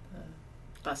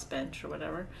 bus bench or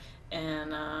whatever.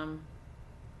 And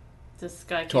this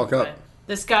guy came by.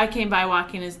 This guy came by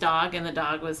walking his dog, and the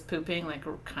dog was pooping, like,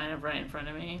 kind of right in front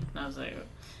of me. And I was like...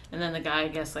 And then the guy, I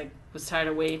guess, like, was tired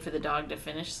of waiting for the dog to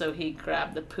finish, so he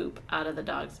grabbed the poop out of the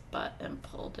dog's butt and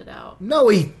pulled it out. No,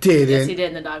 he didn't. Yes, he did,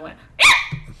 and the dog went...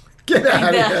 Get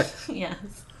out of here.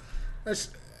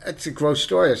 Yes. That's a gross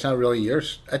story. That's not really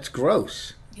yours. That's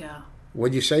gross. Yeah.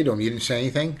 What'd you say to him? You didn't say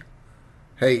anything?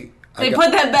 Hey... They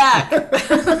put that back.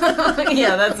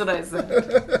 Yeah, that's what I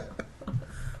said.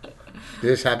 Did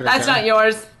this happen? That's not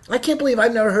yours. I can't believe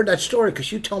I've never heard that story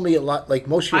because you told me a lot, like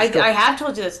most of your stories. I have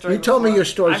told you that story. You told me your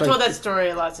stories. I've told that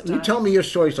story lots of times. You told me your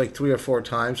stories like 3 or 4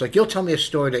 times. Like you'll tell me a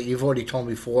story that you've already told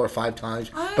me 4 or 5 times,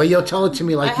 but you'll tell it to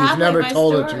me like you've never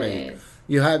told it to me.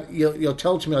 You'll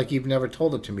tell it to me like you've never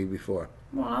told it to me before.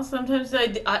 Well, sometimes I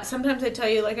tell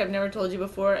you like I've never told you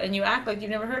before, and you act like you've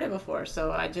never heard it before.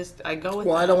 So I go with.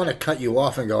 Well, that. I don't want to cut you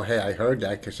off and go, "Hey, I heard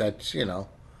that," because that's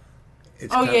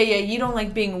It's yeah. You don't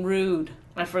like being rude.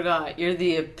 I forgot. You're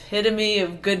the epitome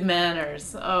of good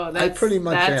manners. Oh, I pretty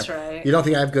much that's am. right. You don't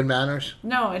think I have good manners?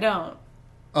 No, I don't.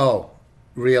 Oh,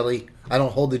 really? I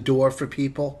don't hold the door for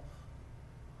people?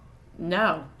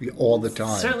 No. All the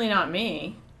time. Certainly not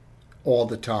me. All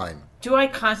the time. Do I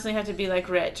constantly have to be like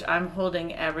Rich? I'm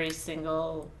holding every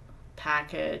single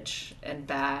package and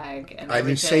bag and everything. I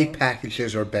didn't say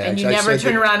packages or bags. And you never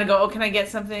turn around and go, "Oh, can I get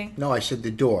something?" No, I said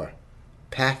the door.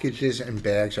 Packages and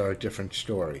bags are a different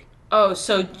story. Oh,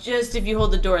 so just if you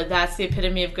hold the door, that's the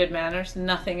epitome of good manners?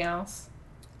 Nothing else?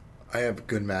 I have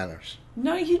good manners.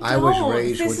 No, you don't. I was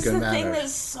raised with good This is the manners. thing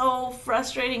that's so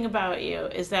frustrating about you,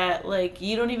 is that, like,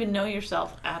 you don't even know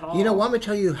yourself at all. You know, let me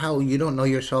tell you how you don't know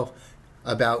yourself.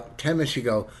 About 10 minutes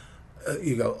ago,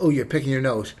 you go, "Oh, you're picking your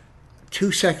nose."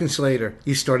 2 seconds later,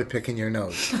 you started picking your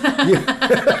nose.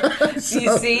 You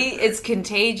see? It's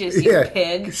contagious, you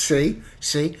pig. See?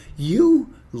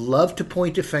 You love to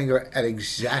point the finger at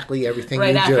exactly everything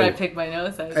Right you after do. I pick my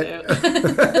nose, I do.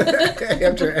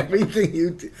 After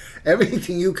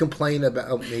everything you complain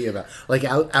about me about, like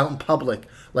out in public,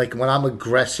 like when I'm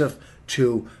aggressive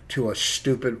to a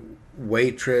stupid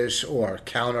waitress or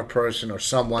counter person or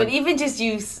someone. But even just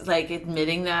you like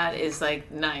admitting that is like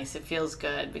nice. It feels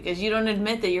good because you don't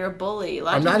admit that you're a bully. A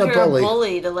lot of times you're a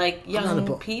bully to like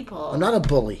young people. I'm not a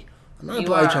bully. I'm not a You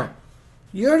bully. are.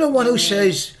 You're the one who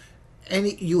says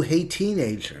you hate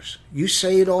teenagers. You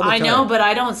say it all the time. I know, but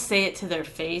I don't say it to their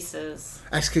faces.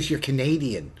 That's because you're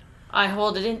Canadian. I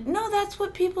hold it in. No, that's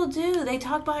what people do. They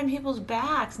talk behind people's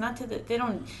backs, not to the. They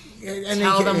don't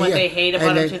tell them what they hate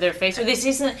about them to their face. Or they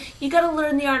say something. You got to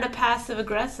learn the art of passive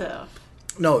aggressive.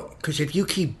 No, because if you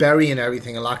keep burying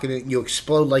everything and locking it, you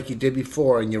explode like you did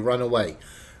before, and you run away.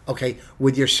 Okay,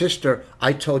 with your sister,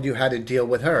 I told you how to deal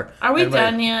with her. Are we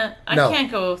done yet? No. I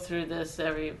can't go through this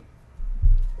every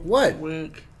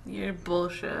week. You're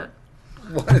bullshit.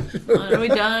 What? Are we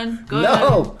done? Go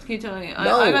ahead. Keep telling me.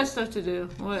 No. I got stuff to do.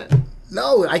 What?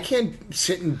 No, I can't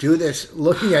sit and do this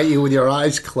looking at you with your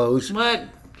eyes closed. What?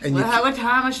 And How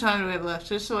much time do we have left?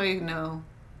 Just so I know.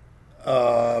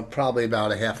 Probably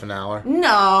about a half an hour.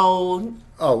 No.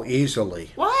 Oh,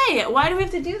 easily. Why? Why do we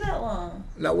have to do that long?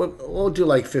 No, we'll do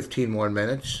like 15 more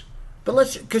minutes. But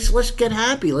let's get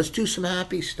happy. Let's do some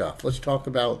happy stuff. Let's talk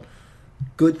about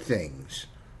good things.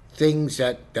 Things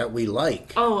that we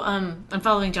like. Oh, I'm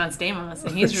following John Stamos,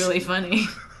 and he's really funny.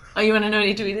 Oh, you want to know what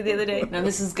he tweeted the other day? No,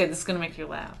 this is good. This is going to make you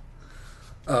laugh.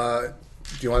 Do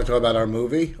you want to talk about our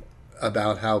movie?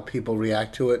 About how people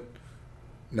react to it?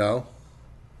 No?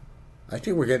 I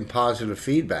think we're getting positive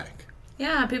feedback.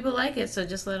 Yeah, people like it, so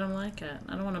just let them like it.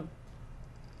 I don't want to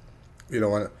You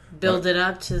don't want to build it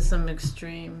up to some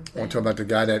extreme thing. Want to talk about the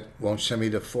guy that won't send me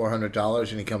the $400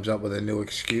 and he comes up with a new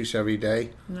excuse every day?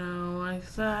 No, I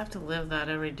have to live that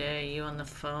every day. You on the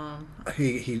phone.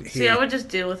 See, I would just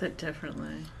deal with it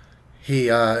differently. He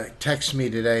texted me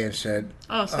today and said...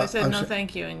 Oh, so I said no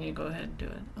thank you, and you go ahead and do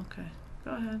it. Okay,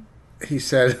 go ahead. He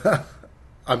said,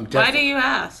 Why do you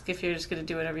ask if you're just going to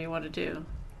do whatever you want to do?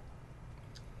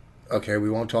 Okay, we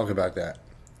won't talk about that.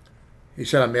 He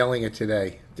said, I'm mailing it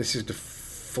today. This is the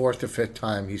fourth or fifth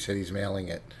time he said he's mailing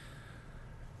it.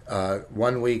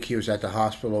 1 week he was at the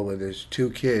hospital with his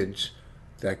two kids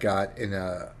that got in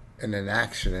an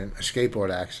accident, a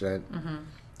skateboard accident,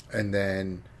 and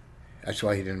then that's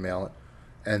why he didn't mail it.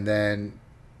 And then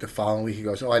the following week he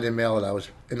goes, I didn't mail it. I was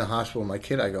in the hospital with my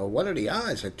kid. I go, what are the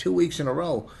odds that 2 weeks in a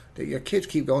row that your kids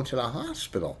keep going to the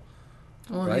hospital?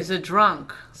 Well, right? He's a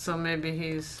drunk, so maybe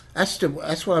he's... That's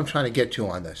what I'm trying to get to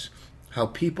on this. How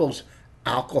people's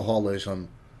alcoholism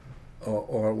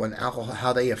or when alcohol,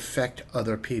 how they affect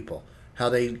other people.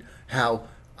 How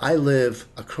I live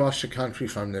across the country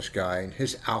from this guy, and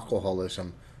his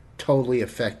alcoholism totally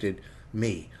affected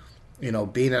me. You know,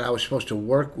 being that I was supposed to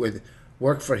work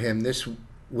for him this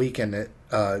weekend that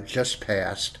just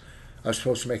passed. I was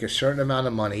supposed to make a certain amount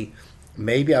of money.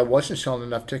 Maybe I wasn't selling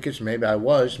enough tickets. Maybe I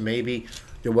was. Maybe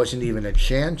there wasn't even a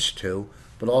chance to.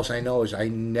 But all I know is I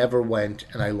never went,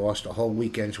 and I lost a whole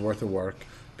weekend's worth of work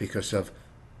because of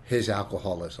his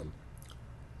alcoholism.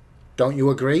 Don't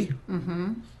you agree?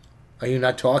 Mm-hmm. Are you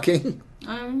not talking? Yeah,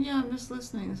 I'm just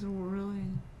listening. This is really...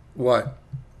 What?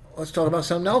 Let's talk about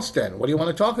something else then. What do you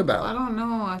want to talk about? I don't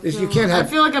know. I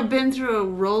feel like I've been through a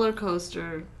roller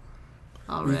coaster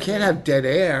already. You can't have dead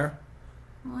air.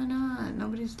 Why not?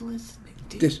 Nobody's listening.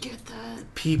 Did you get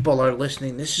that? People are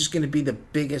listening. This is going to be the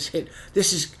biggest hit.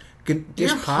 This Your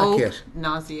podcast hope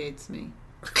nauseates me.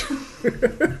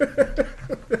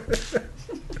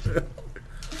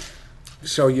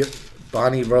 So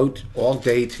Bonnie wrote all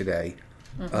day today.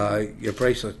 Your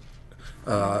bracelet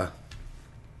on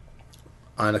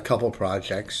a couple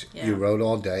projects. Yeah. You wrote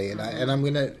all day, and I'm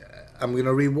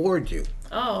gonna reward you.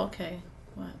 Oh, okay.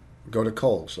 What? Go to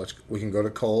Kohl's. We can go to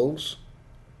Kohl's,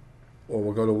 or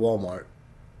we'll go to Walmart.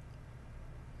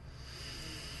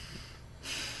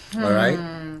 All right.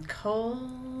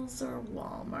 Kohl's or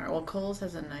Walmart? Well, Kohl's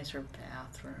has a nicer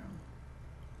bathroom.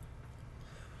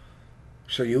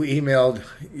 So you emailed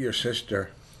your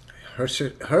sister. Her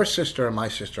sister and my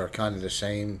sister are kind of the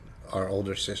same. Our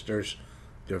older sisters.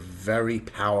 They're very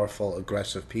powerful,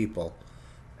 aggressive people,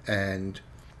 and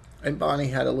Bonnie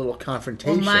had a little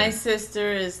confrontation. Well, my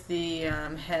sister is the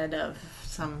head of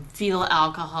some fetal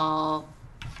alcohol.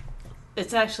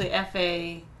 It's actually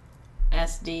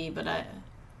FASD, but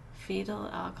fetal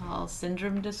alcohol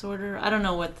syndrome disorder. I don't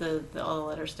know what all the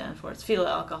letters stand for. It's fetal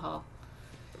alcohol.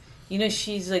 You know,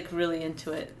 she's like really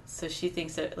into it, so she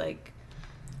thinks that like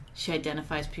she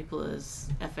identifies people as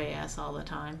FAS all the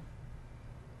time.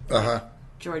 Uh-huh.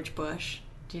 George Bush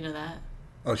Do you know that?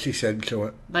 Oh, she said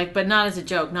so. Like, but not as a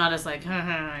joke, not as like,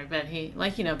 I bet he,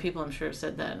 like, you know, people I'm sure have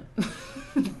said that.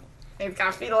 He's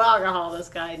got fetal alcohol, this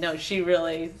guy. No, she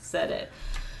really said it.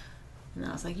 And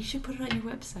I was like, you should put it on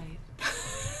your website.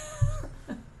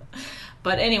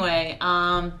 But anyway,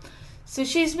 so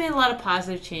she's made a lot of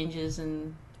positive changes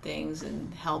and things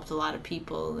and helped a lot of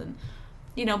people. And,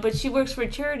 you know, but she works for a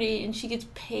charity and she gets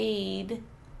paid,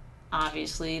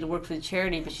 obviously, to work for the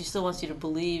charity, but she still wants you to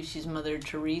believe she's Mother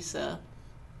Teresa.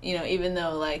 You know, even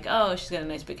though, like, oh, she's got a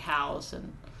nice big house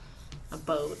and a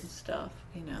boat and stuff,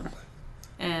 you know.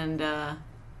 And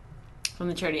from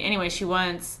the charity. Anyway, she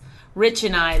wants Rich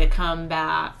and I to come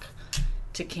back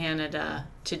to Canada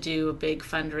to do a big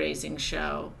fundraising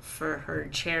show for her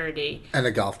charity. And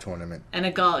a golf tournament. And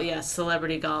a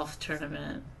celebrity golf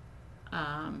tournament.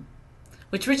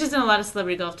 Which Rich has done a lot of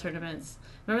celebrity golf tournaments.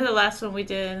 Remember the last one we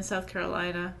did in South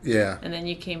Carolina? Yeah. And then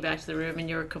you came back to the room and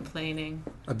you were complaining.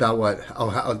 About what?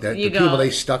 Oh, the people they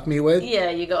stuck me with?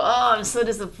 Yeah, you go, oh, I'm so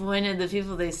disappointed. The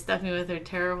people they stuck me with are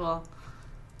terrible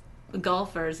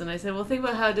golfers. And I said, well, think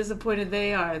about how disappointed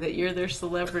they are that you're their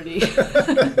celebrity.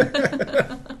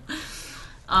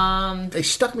 They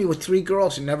stuck me with 3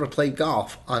 girls who never played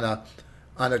golf on a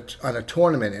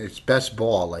tournament, and it's best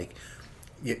ball. Like,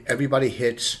 everybody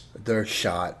hits their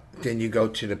shot. Then you go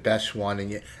to the best one,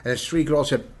 and it's 3 girls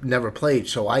that never played.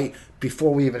 So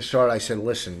before we even started, I said,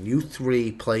 listen, you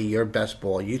 3 play your best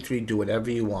ball. You 3 do whatever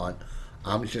you want.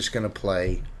 I'm just going to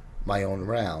play my own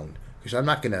round. Because I'm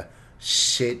not going to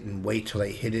sit and wait till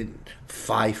they hit it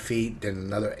 5 feet, then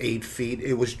another 8 feet.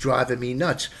 It was driving me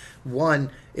nuts.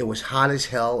 One, it was hot as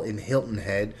hell in Hilton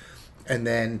Head. And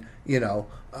then, you know,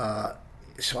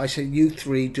 so I said, you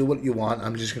 3 do what you want.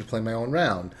 I'm just going to play my own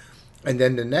round. And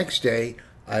then the next day,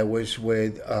 I was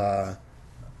with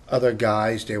other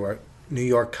guys. They were New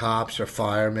York cops or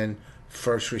firemen,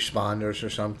 first responders or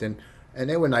something. And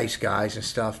they were nice guys and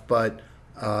stuff. But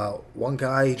one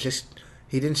guy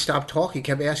he didn't stop talking. He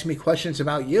kept asking me questions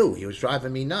about you. He was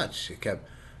driving me nuts. He kept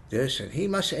this. And he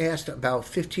must have asked about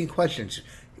 15 questions.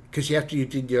 Because after you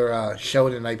did your show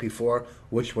the night before,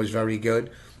 which was very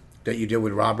good, that you did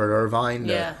with Robert Irvine.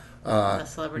 Yeah. The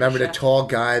celebrity remember chef. The tall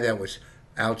guy that was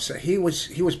outside? He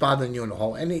was bothering you in the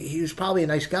hall, and he was probably a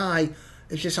nice guy.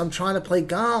 It's just I'm trying to play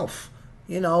golf,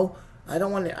 you know. I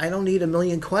don't need a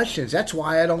million questions. That's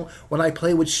why when I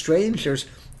play with strangers.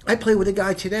 I played with a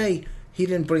guy today. He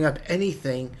didn't bring up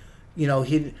anything, you know.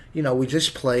 We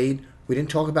just played. We didn't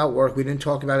talk about work. We didn't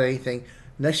talk about anything.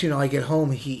 Next thing you know, I get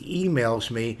home. He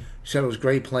emails me, said it was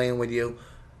great playing with you.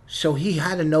 So he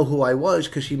had to know who I was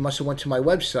because he must have went to my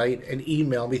website and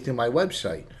emailed me through my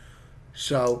website.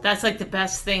 So that's like the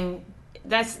best thing.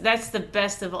 That's the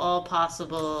best of all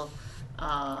possible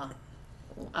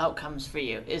outcomes for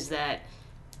you, is that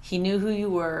he knew who you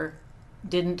were,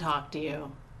 didn't talk to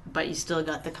you, but you still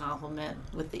got the compliment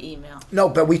with the email. No,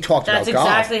 but we talked about golf.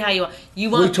 That's exactly how you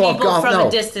want people golf, from a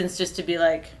distance just to be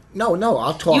like. No,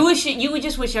 I'll talk. You would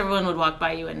just wish everyone would walk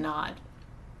by you and nod,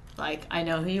 like, I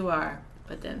know who you are.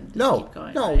 But then keep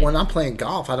going, no. right? When I'm playing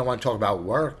golf, I don't want to talk about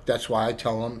work. That's why I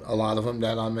tell them, a lot of them,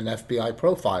 that I'm an FBI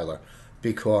profiler,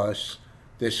 because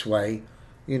this way,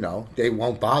 you know, they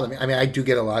won't bother me. I mean, I do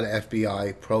get a lot of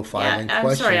FBI profiling questions.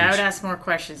 I'm sorry, I would ask more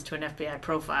questions to an FBI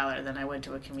profiler than I would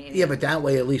to a comedian. Yeah, but that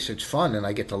way at least it's fun, and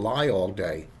I get to lie all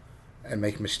day and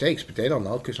make mistakes, but they don't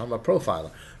know because I'm a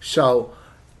profiler. So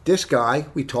this guy,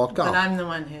 we talked golf. But I'm the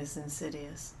one who's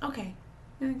insidious. Okay,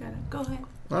 I got it. Go ahead.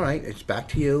 All right, it's back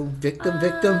to you. Victim.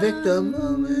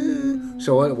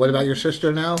 So what about your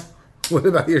sister now? What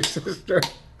about your sister?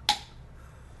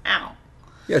 Ow.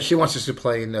 Yeah, she wants us to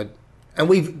play in the... And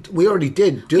we already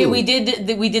did do... Okay, we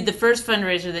did the first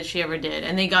fundraiser that she ever did,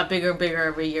 and they got bigger and bigger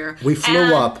every year. We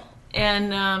flew up.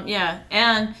 And,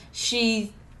 and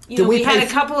she... we had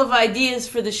a couple of ideas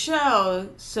for the show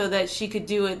so that she could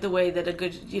do it the way that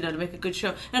to make a good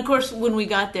show. And, of course, when we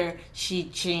got there, she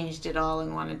changed it all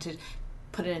and wanted to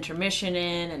put an intermission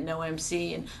in and no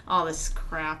MC and all this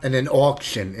crap. And an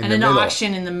auction in the middle. And an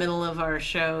auction in the middle of our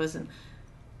shows. And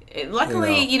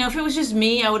luckily, if it was just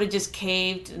me, I would have just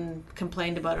caved and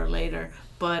complained about her later.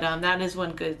 But that is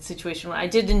one good situation where I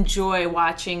did enjoy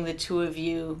watching the two of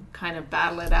you kind of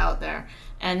battle it out there.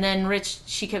 And then Rich,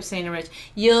 she kept saying to Rich,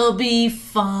 "You'll be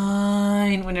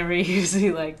fine." Whenever you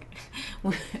usually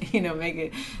make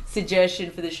a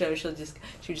suggestion for the show, she would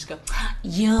just go,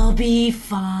 "You'll be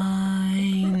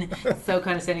fine." So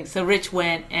condescending. So Rich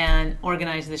went and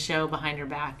organized the show behind her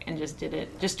back and just did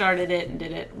it, just started it and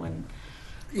did it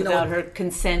without her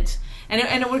consent. And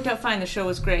it worked out fine. The show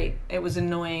was great. It was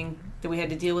annoying that we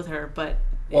had to deal with her, but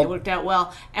It worked out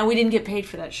well, and we didn't get paid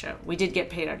for that show. We did get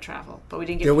paid our travel, but we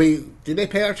didn't get Did they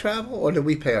pay our travel, or did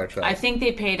we pay our travel? I think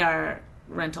they paid our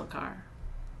rental car.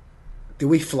 Did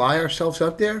we fly ourselves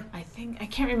up there? I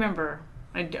can't remember.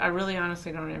 I really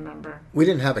honestly don't remember. We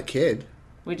didn't have a kid.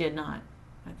 We did not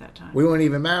at that time. We weren't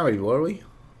even married, were we?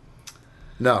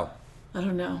 No. I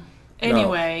don't know.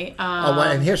 Anyway.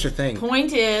 And here's the thing.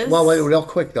 Point is... Well, wait, real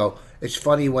quick, though. It's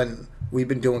funny when we've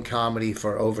been doing comedy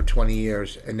for over 20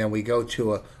 years, and then we go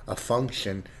to a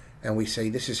function, and we say,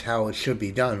 this is how it should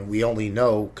be done. We only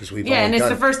know because we've only done it. Yeah, and it's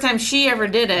the first time she ever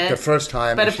did it. The first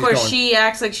time. But, of course, she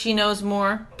acts like she knows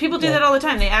more. People do that all the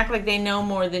time. They act like they know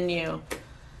more than you.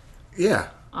 Yeah.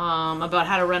 About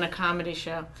how to run a comedy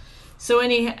show. So,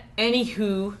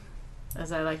 anywho,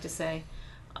 as I like to say,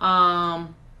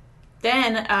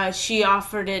 then she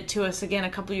offered it to us again a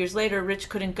couple years later. Rich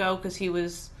couldn't go because he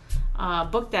was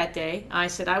booked that day. I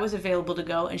said I was available to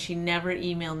go, and she never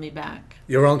emailed me back.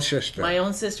 Your own sister. My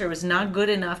own sister was not good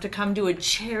enough to come to a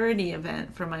charity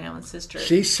event for my own sister.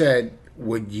 She said,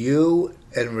 would you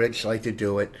and Rich like to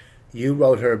do it? You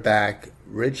wrote her back,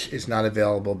 Rich is not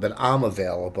available, but I'm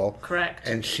available. Correct.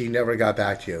 And she never got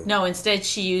back to you. No, instead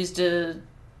she used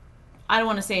I don't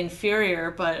want to say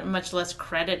inferior, but much less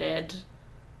credited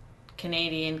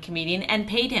Canadian comedian and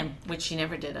paid him, which she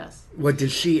never did us. What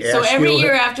did she ask you? So every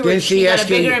year afterwards, she got a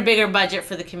bigger and bigger budget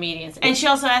for the comedians. And she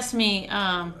also asked me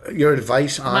your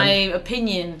advice on my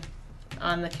opinion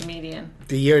on the comedian.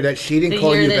 The year that she didn't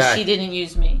call you back. The year that she didn't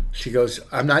use me. She goes,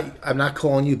 I'm not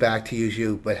calling you back to use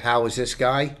you, but how is this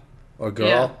guy or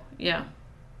girl? Yeah.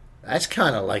 That's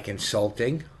kind of like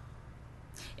insulting.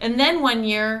 And then one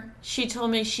year, she told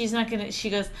me she's not going to,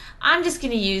 she goes, I'm just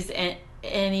going to use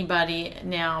anybody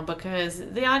now because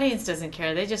the audience doesn't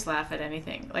care. They just laugh at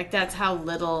anything. Like, that's how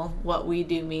little what we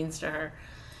do means to her.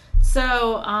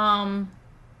 So,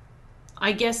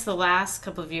 I guess the last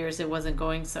couple of years it wasn't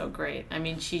going so great. I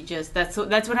mean, she just, that's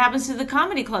what happens to the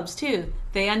comedy clubs too.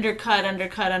 They undercut,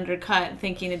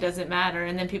 thinking it doesn't matter,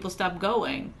 and then people stop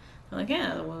going. They're like,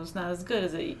 yeah, well, it's not as good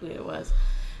as it was.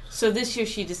 So this year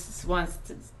she just wants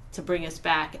to bring us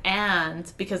back,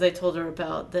 and because I told her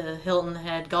about the Hilton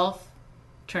Head golf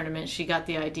tournament, she got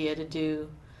the idea to do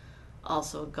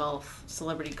also a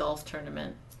celebrity golf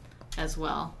tournament as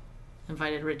well.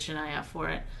 Invited Rich and I out for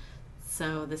it.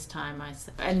 So this time I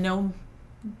said, and no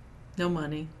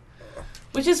money,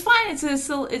 which is fine. It's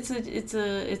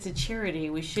a charity.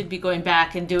 We should be going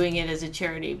back and doing it as a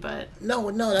charity, but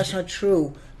no, that's not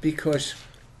true because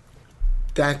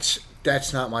that's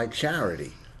not my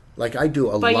charity. Like I do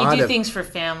but you do things for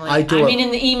family. I mean,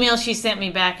 in the email she sent me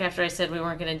back after I said we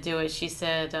weren't going to do it, she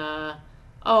said,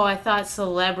 "Oh, I thought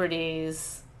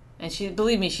celebrities." And she,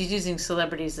 believe me, she's using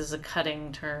celebrities as a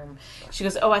cutting term. She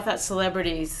goes, "Oh, I thought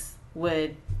celebrities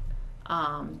would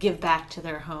give back to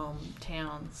their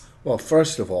hometowns." Well,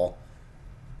 first of all,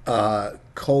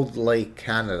 Cold Lake,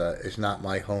 Canada is not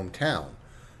my hometown.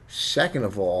 Second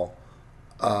of all,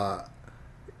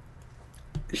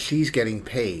 she's getting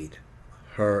paid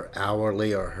her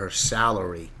hourly or her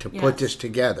salary to put this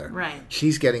together. Right.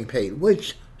 She's getting paid,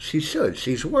 which she should.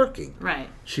 She's working. Right.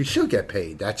 She should get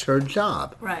paid. That's her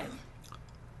job. Right.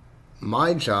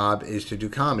 My job is to do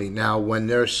comedy. Now, when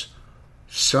there's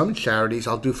some charities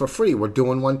I'll do for free. We're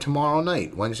doing one tomorrow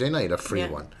night, Wednesday night, a free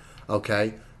one.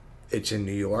 Okay? It's in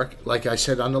New York. Like I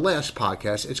said on the last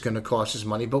podcast, it's going to cost us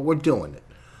money, but we're doing it.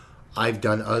 I've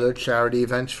done other charity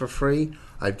events for free.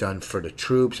 I've done for the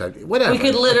troops. Whatever. We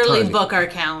could literally book our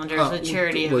calendars with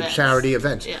charity events. With charity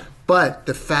events. Yeah. But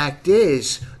the fact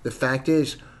is,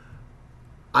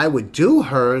 I would do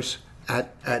hers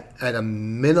at a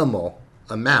minimal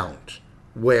amount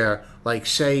where, like,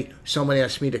 say someone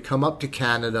asked me to come up to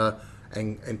Canada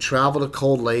and travel to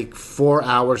Cold Lake 4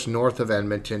 hours north of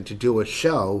Edmonton to do a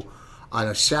show on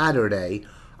a Saturday,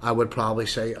 I would probably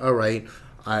say, all right,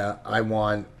 I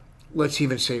want, let's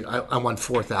even say I want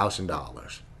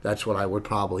 $4,000. That's what I would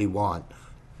probably want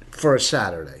for a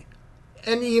Saturday.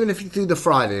 And even if you threw the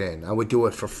Friday in, I would do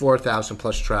it for $4,000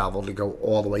 plus travel to go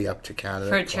all the way up to Canada.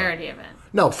 For a charity event.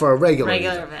 No, for a regular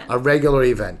event. A regular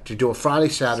event. To do a Friday,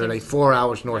 Saturday, 4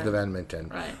 hours north of Edmonton.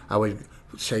 Right. I would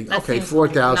say, that okay,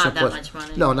 $4,000 not plus. That much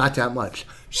money. No, not that much.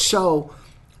 So,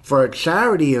 for a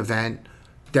charity event,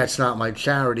 that's not my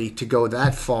charity to go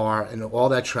that far and all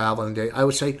that travel and day. I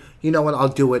would say, you know what, I'll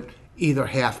do it either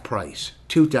half price,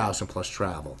 $2,000 plus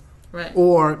travel. Right.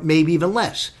 Or maybe even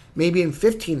less. Maybe in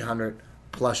 $1,500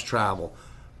 plus travel.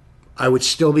 I would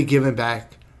still be giving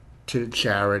back to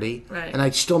charity. Right. And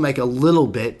I'd still make a little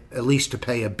bit, at least to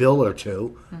pay a bill or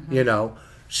two, you know.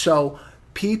 So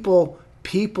people,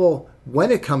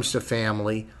 when it comes to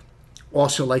family,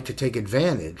 also like to take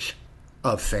advantage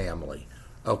of family.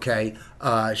 Okay,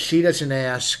 she doesn't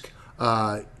ask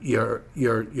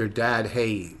your dad,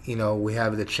 hey, we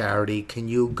have the charity. Can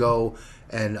you go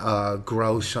and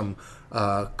grow some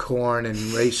corn and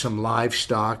raise some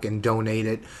livestock and donate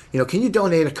it? Can you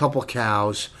donate a couple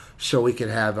cows so we can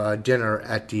have dinner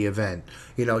at the event?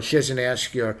 She doesn't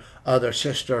ask your other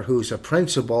sister who's a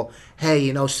principal,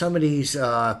 hey, some of these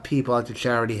people at the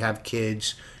charity have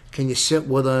kids. Can you sit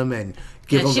with them and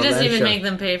give them she a doesn't lecture? even make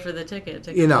them pay for the ticket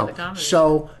to go to the comedy.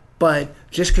 So, but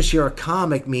just because you're a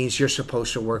comic means you're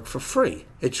supposed to work for free.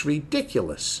 It's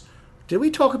ridiculous. Did we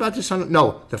talk about this on?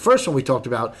 No, the first one we talked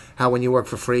about how when you work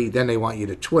for free, then they want you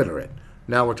to Twitter it.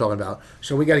 Now we're talking about,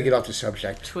 so we got to get off the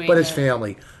subject. Tweet but it's it.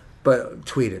 family. But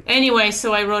tweet it. Anyway,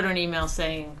 so I wrote her an email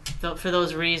saying, for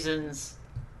those reasons,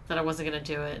 that I wasn't going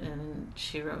to do it, and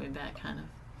she wrote me back kind of.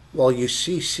 Well, you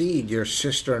CC'd your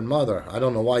sister and mother. I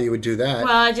don't know why you would do that.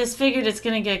 Well, I just figured it's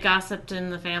going to get gossiped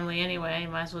in the family anyway.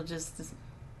 Might as well just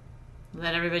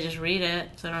let everybody just read it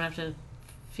so I don't have to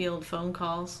field phone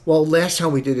calls. Well, last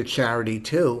time we did a charity,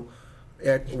 too,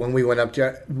 when we went up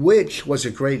there, which was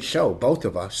a great show, both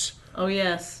of us. Oh,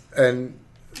 yes. And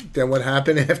then what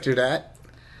happened after that?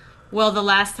 Well, the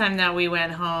last time that we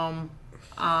went home,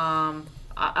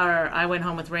 I went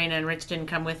home with Raina and Rich didn't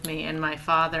come with me, and my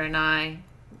father and I,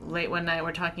 late one night,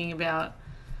 were talking about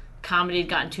comedy had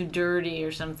gotten too dirty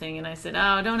or something, and I said,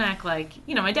 oh, don't act like,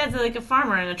 my dad's like a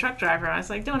farmer and a truck driver. I was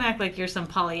like, don't act like you're some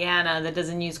Pollyanna that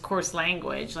doesn't use coarse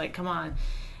language. Like, come on.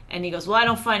 And he goes, well, I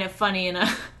don't find it funny. And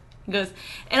he goes,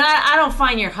 and I don't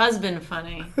find your husband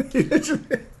funny.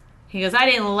 He goes, I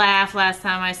didn't laugh last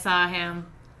time I saw him.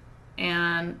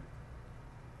 And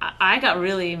I got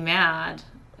really mad.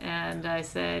 And I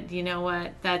said, you know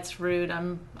what? That's rude.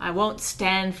 I won't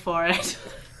stand for it.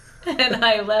 And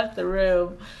I left the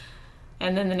room.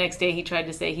 And then the next day he tried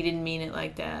to say he didn't mean it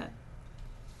like that.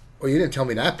 Well, you didn't tell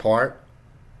me that part.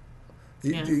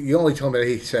 You only told me that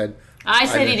he said... I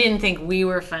said he didn't think we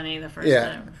were funny the first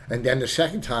time. And then the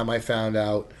second time I found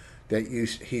out that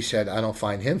he said, I don't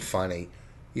find him funny.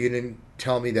 You didn't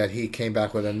tell me that he came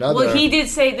back with another... Well, he did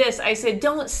say this. I said,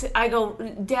 I go,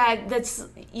 Dad, that's,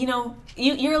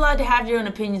 you're allowed to have your own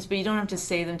opinions, but you don't have to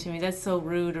say them to me. That's so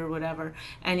rude or whatever.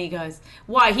 And he goes,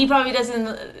 why? He probably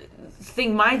doesn't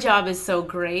think my job is so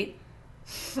great.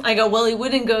 I go, well, he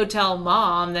wouldn't go tell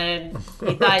Mom that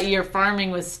he thought your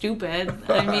farming was stupid.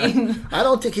 I mean... I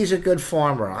don't think he's a good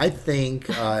farmer. I think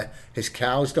his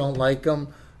cows don't like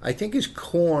him. I think his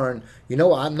corn,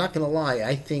 I'm not going to lie,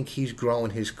 I think he's growing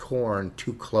his corn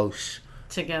too close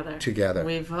together.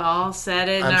 We've all said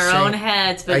it in our own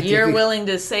heads, but you're willing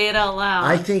to say it out loud.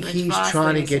 I think he's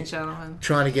trying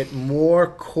to get more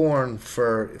corn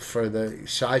for the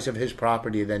size of his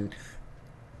property than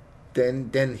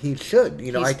he should.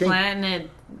 He's I think planting it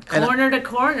corner to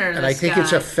corner. And I think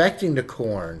it's affecting the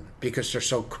corn because they're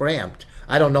so cramped.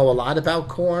 I don't know a lot about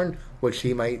corn, which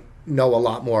he might know a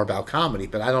lot more about comedy,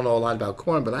 but I don't know a lot about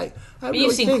corn. But I really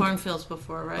you've seen cornfields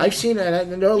before, right? I've seen it,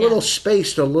 and they're a little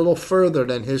spaced, a little further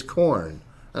than his corn.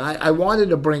 And I wanted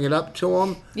to bring it up to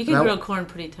him. You can grow corn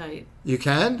pretty tight. You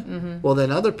can? Mm-hmm. Well,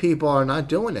 then other people are not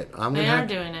doing it. They are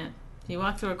doing it. You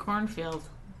walk through a cornfield.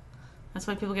 That's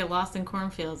why people get lost in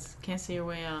cornfields. Can't see your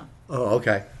way out. Oh,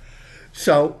 okay.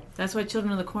 So that's why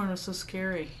Children of the Corn was so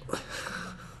scary.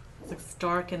 It's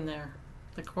dark in there.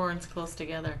 The corn's close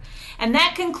together. And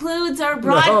that concludes our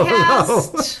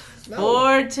broadcast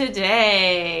for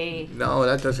today. No,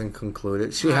 that doesn't conclude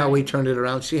it. See how we turned it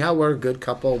around? See how we're a good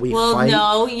couple? We well, fight.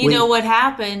 No, you know what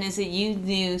happened is that you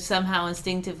knew somehow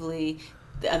instinctively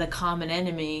the common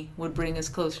enemy would bring us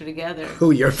closer together.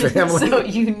 Who, your family? So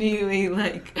you knew, you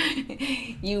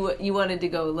wanted to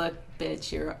go, look,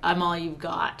 bitch, I'm all you've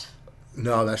got.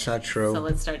 No, that's not true. So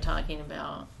let's start talking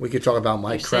about. We could talk about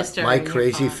my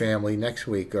crazy family next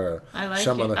week, or I like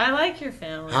your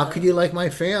family. How could you like my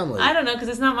family? I don't know, because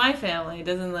it's not my family. It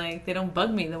doesn't they don't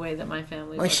bug me the way that my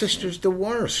family. My sister's the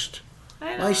worst.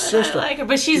 I know. My sister, I like her,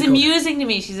 but she's amusing to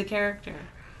me. She's a character.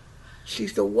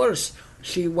 She's the worst.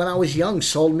 She, when I was young,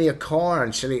 sold me a car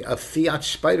and said a Fiat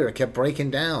Spider. It kept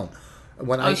breaking down.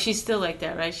 She's still like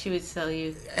that, right? She would sell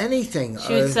you anything.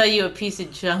 She would sell you a piece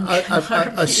of junk.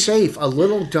 A safe, a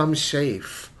little dumb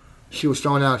safe. She was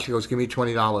throwing out. She goes, "Give me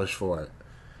 $20 for it."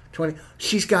 20.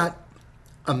 She's got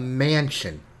a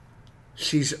mansion.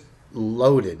 She's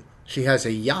loaded. She has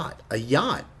a yacht,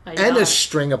 and a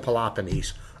string of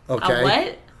Peloponnes. Okay. A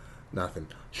what? Nothing.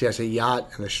 She has a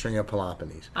yacht and a string of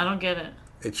Peloponnes. I don't get it.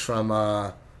 It's from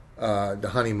the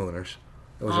Honeymooners.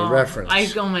 It was a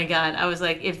reference. Oh my God. I was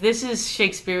like, if this is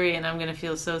Shakespearean, I'm going to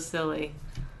feel so silly.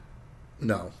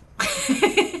 No.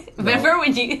 Remember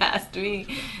when you asked me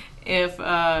if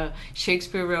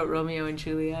Shakespeare wrote Romeo and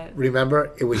Juliet.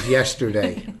 Remember? It was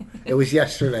yesterday. It was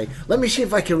yesterday. Let me see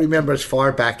if I can remember as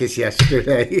far back as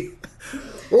yesterday.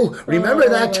 Oh, remember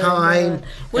that time? God.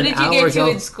 What did you get to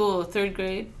in school? 3rd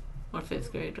grade or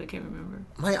 5th grade? I can't remember.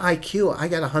 My IQ, I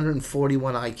got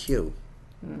 141 IQ.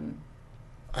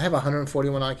 I have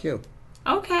 141 IQ.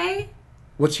 Okay.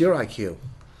 What's your IQ?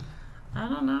 I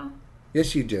don't know.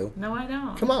 Yes, you do. No, I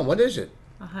don't. Come on, what is it?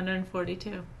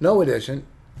 142. No, it isn't.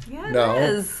 Yeah, No, it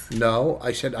is. no.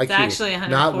 I said IQ. It's actually 143.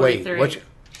 Not wait. What's If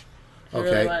you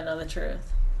really want to know the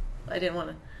truth. I didn't want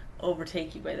to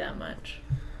overtake you by that much.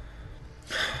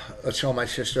 So my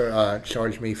sister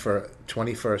charged me for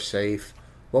 21st safe.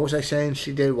 What was I saying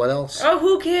she did? What else? Oh,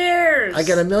 who cares? I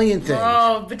got a million things.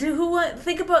 Oh, but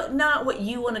think about not what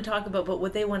you want to talk about, but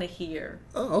what they want to hear.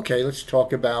 Oh, okay, let's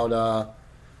talk about...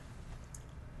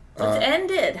 Let's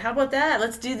end it. How about that?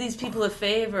 Let's do these people a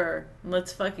favor.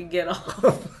 Let's fucking get off.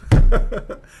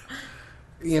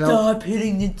 Stop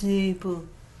hitting the table.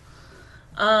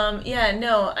 Yeah,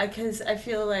 no, because I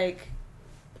feel like...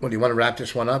 Well, do you want to wrap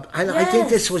this one up? I think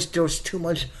there was too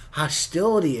much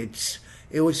hostility.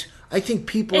 I think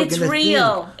people are going to think... It's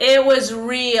real. It was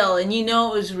real, and you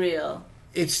know it was real.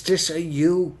 It's just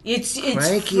you It's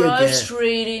cranky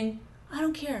frustrating. Again. I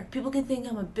don't care. People can think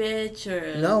I'm a bitch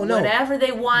or no. whatever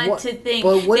they want to think.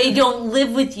 They don't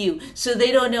live with you, so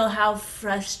they don't know how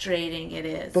frustrating it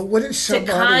is. But wouldn't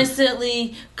somebody...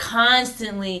 To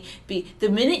constantly be... The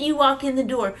minute you walk in the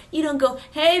door, you don't go,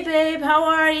 hey, babe, how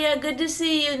are you? Good to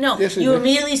see you. No, you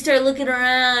immediately start looking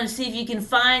around to see if you can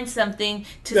find something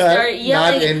to start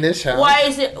yelling. Not in this house. Why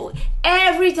is it...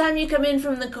 Every time you come in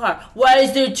from the car, why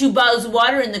is there 2 bottles of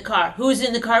water in the car? Who's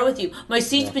in the car with you? My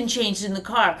seat's been changed in the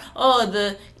car. Oh,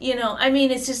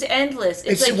 it's just endless.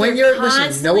 It's like when you're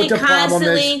listening, you know what the problem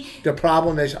is? The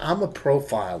problem is I'm a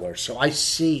profiler, so I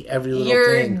see every little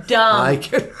thing. You're dumb.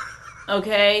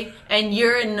 Okay? And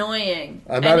you're annoying.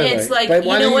 I'm not annoying. It's like, but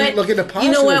why don't you look at the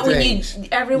positive things?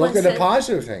 Everyone look at the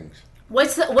positive things.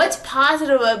 What's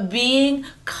positive about being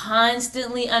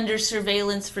constantly under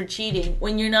surveillance for cheating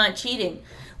when you're not cheating?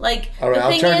 Like, all right,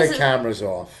 I'll turn the cameras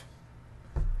off.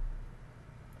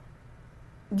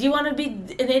 Do you want to be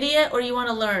an idiot or you want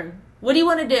to learn? What do you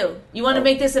want to do? You want to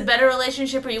make this a better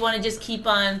relationship, or you want to just keep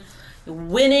on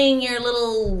winning your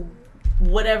little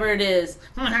whatever it is?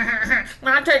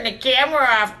 I'll turn the camera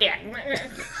off then.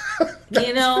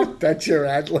 That's your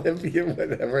ad lib,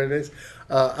 whatever it is.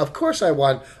 Of course I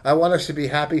want us to be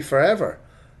happy forever,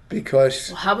 because...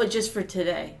 Well, how about just for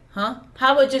today? Huh?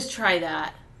 How about just try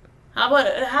that? How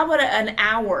about an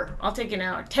hour? I'll take an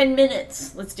hour. 10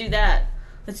 minutes. Let's do that.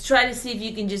 Let's try to see if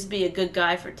you can just be a good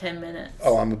guy for 10 minutes.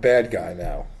 Oh, I'm a bad guy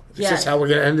now. Is this how we're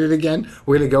going to end it again?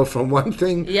 We're going to go from one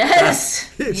thing...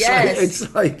 Yes.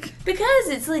 It's like... Because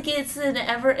it's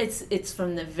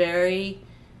from the very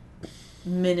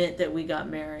minute that we got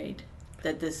married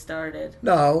that this started.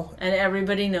 No. And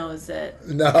everybody knows it.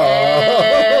 No.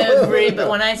 But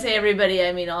when I say everybody,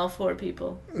 I mean all 4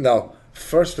 people. No.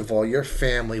 First of all, your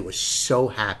family was so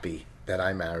happy that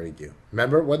I married you.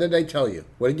 Remember? What did they tell you?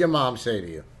 What did your mom say to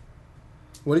you?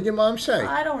 What did your mom say?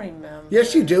 I don't remember.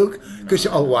 Yes, you do.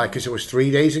 Why? Because it was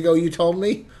 3 days ago you told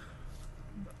me?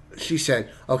 She said,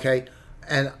 okay,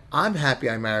 and I'm happy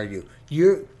I married you.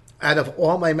 You're, out of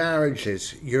all my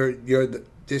marriages,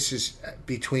 this is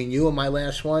between you and my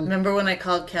last one. Remember when I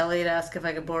called Kelly to ask if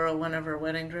I could borrow one of her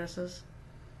wedding dresses?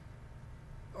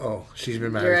 Oh, she's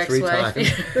been married 3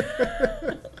 times.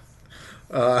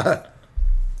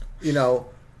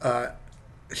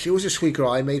 She was a sweet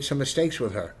girl. I made some mistakes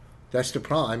with her. That's the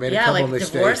problem. I made a couple of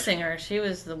mistakes. Divorcing her. She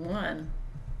was the one.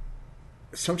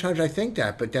 Sometimes I think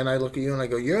that, but then I look at you and I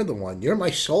go, you're the one. You're my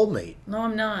soulmate. No,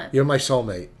 I'm not. You're my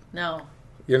soulmate. No.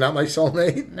 You're not my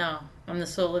soulmate? No. I'm the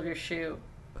sole of your shoe.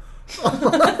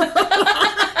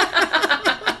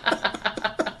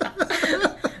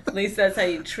 At least that's how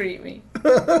you treat me.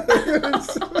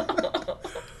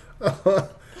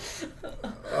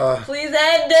 Please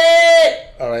end it!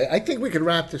 All right. I think we can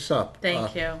wrap this up.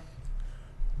 Thank you.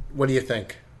 What do you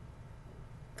think?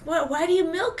 Why do you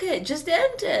milk it? Just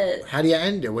end it. How do you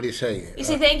end it? What do you say? You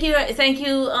say thank you. Thank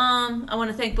you. I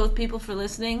want to thank both people for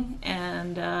listening,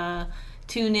 and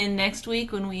tune in next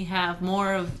week when we have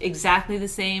more of exactly the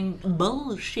same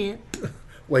bullshit.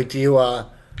 Wait, do you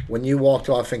when you walked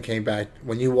off and came back,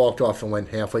 when you walked off and went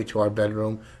halfway to our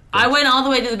bedroom? I went all the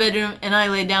way to the bedroom and I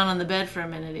laid down on the bed for a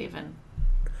minute even.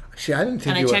 See, I didn't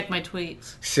think and I checked my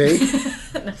tweets. See?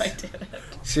 No, I didn't.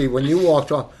 See, when you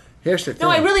walked off, here's the thing. No,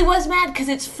 I really was mad because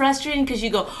it's frustrating because you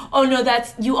go, oh no,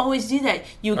 you always do that.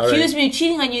 You accuse me of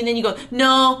cheating on you and then you go,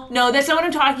 no, that's not what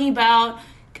I'm talking about.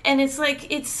 And it's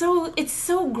like, it's so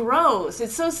gross.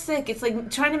 It's so sick. It's like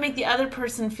trying to make the other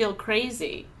person feel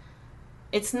crazy.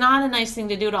 It's not a nice thing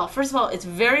to do at all. First of all, it's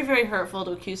very, very hurtful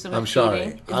to accuse someone of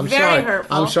cheating. It's very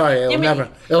hurtful. I'm sorry.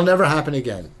 It'll never happen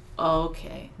again.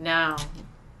 Okay, now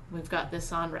we've got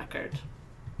this on record.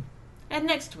 And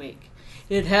next week,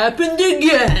 it happened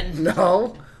again.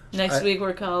 No. Next week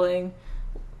we're calling...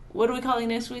 What are we calling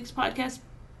next week's podcast?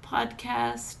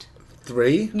 Podcast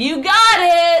 3? You got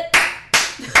it!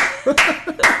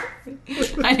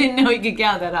 I didn't know he could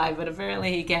count that high, but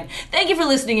apparently he can. Thank you for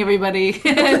listening, everybody.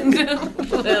 And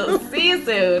we'll see you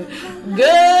soon.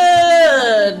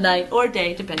 Good night or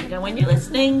day, depending on when you're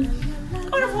listening.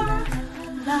 Au revoir.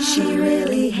 She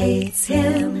really hates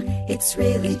him, it's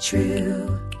really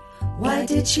true. Why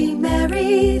did she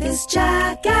marry this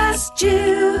jackass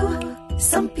Jew?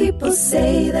 Some people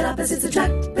say that opposites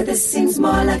attract, but this seems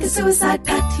more like a suicide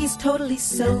pact. He's totally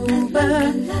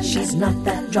sober, she's not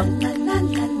that drunk.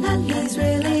 He's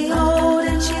really old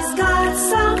and she's got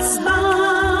some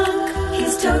spunk.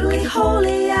 He's totally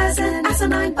holy as an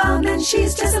asinine bomb, and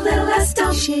she's just a little less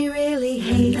dumb. She really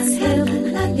hates him,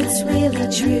 it's really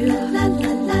true.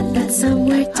 But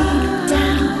somewhere deep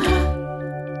down,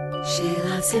 she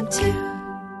loves him too.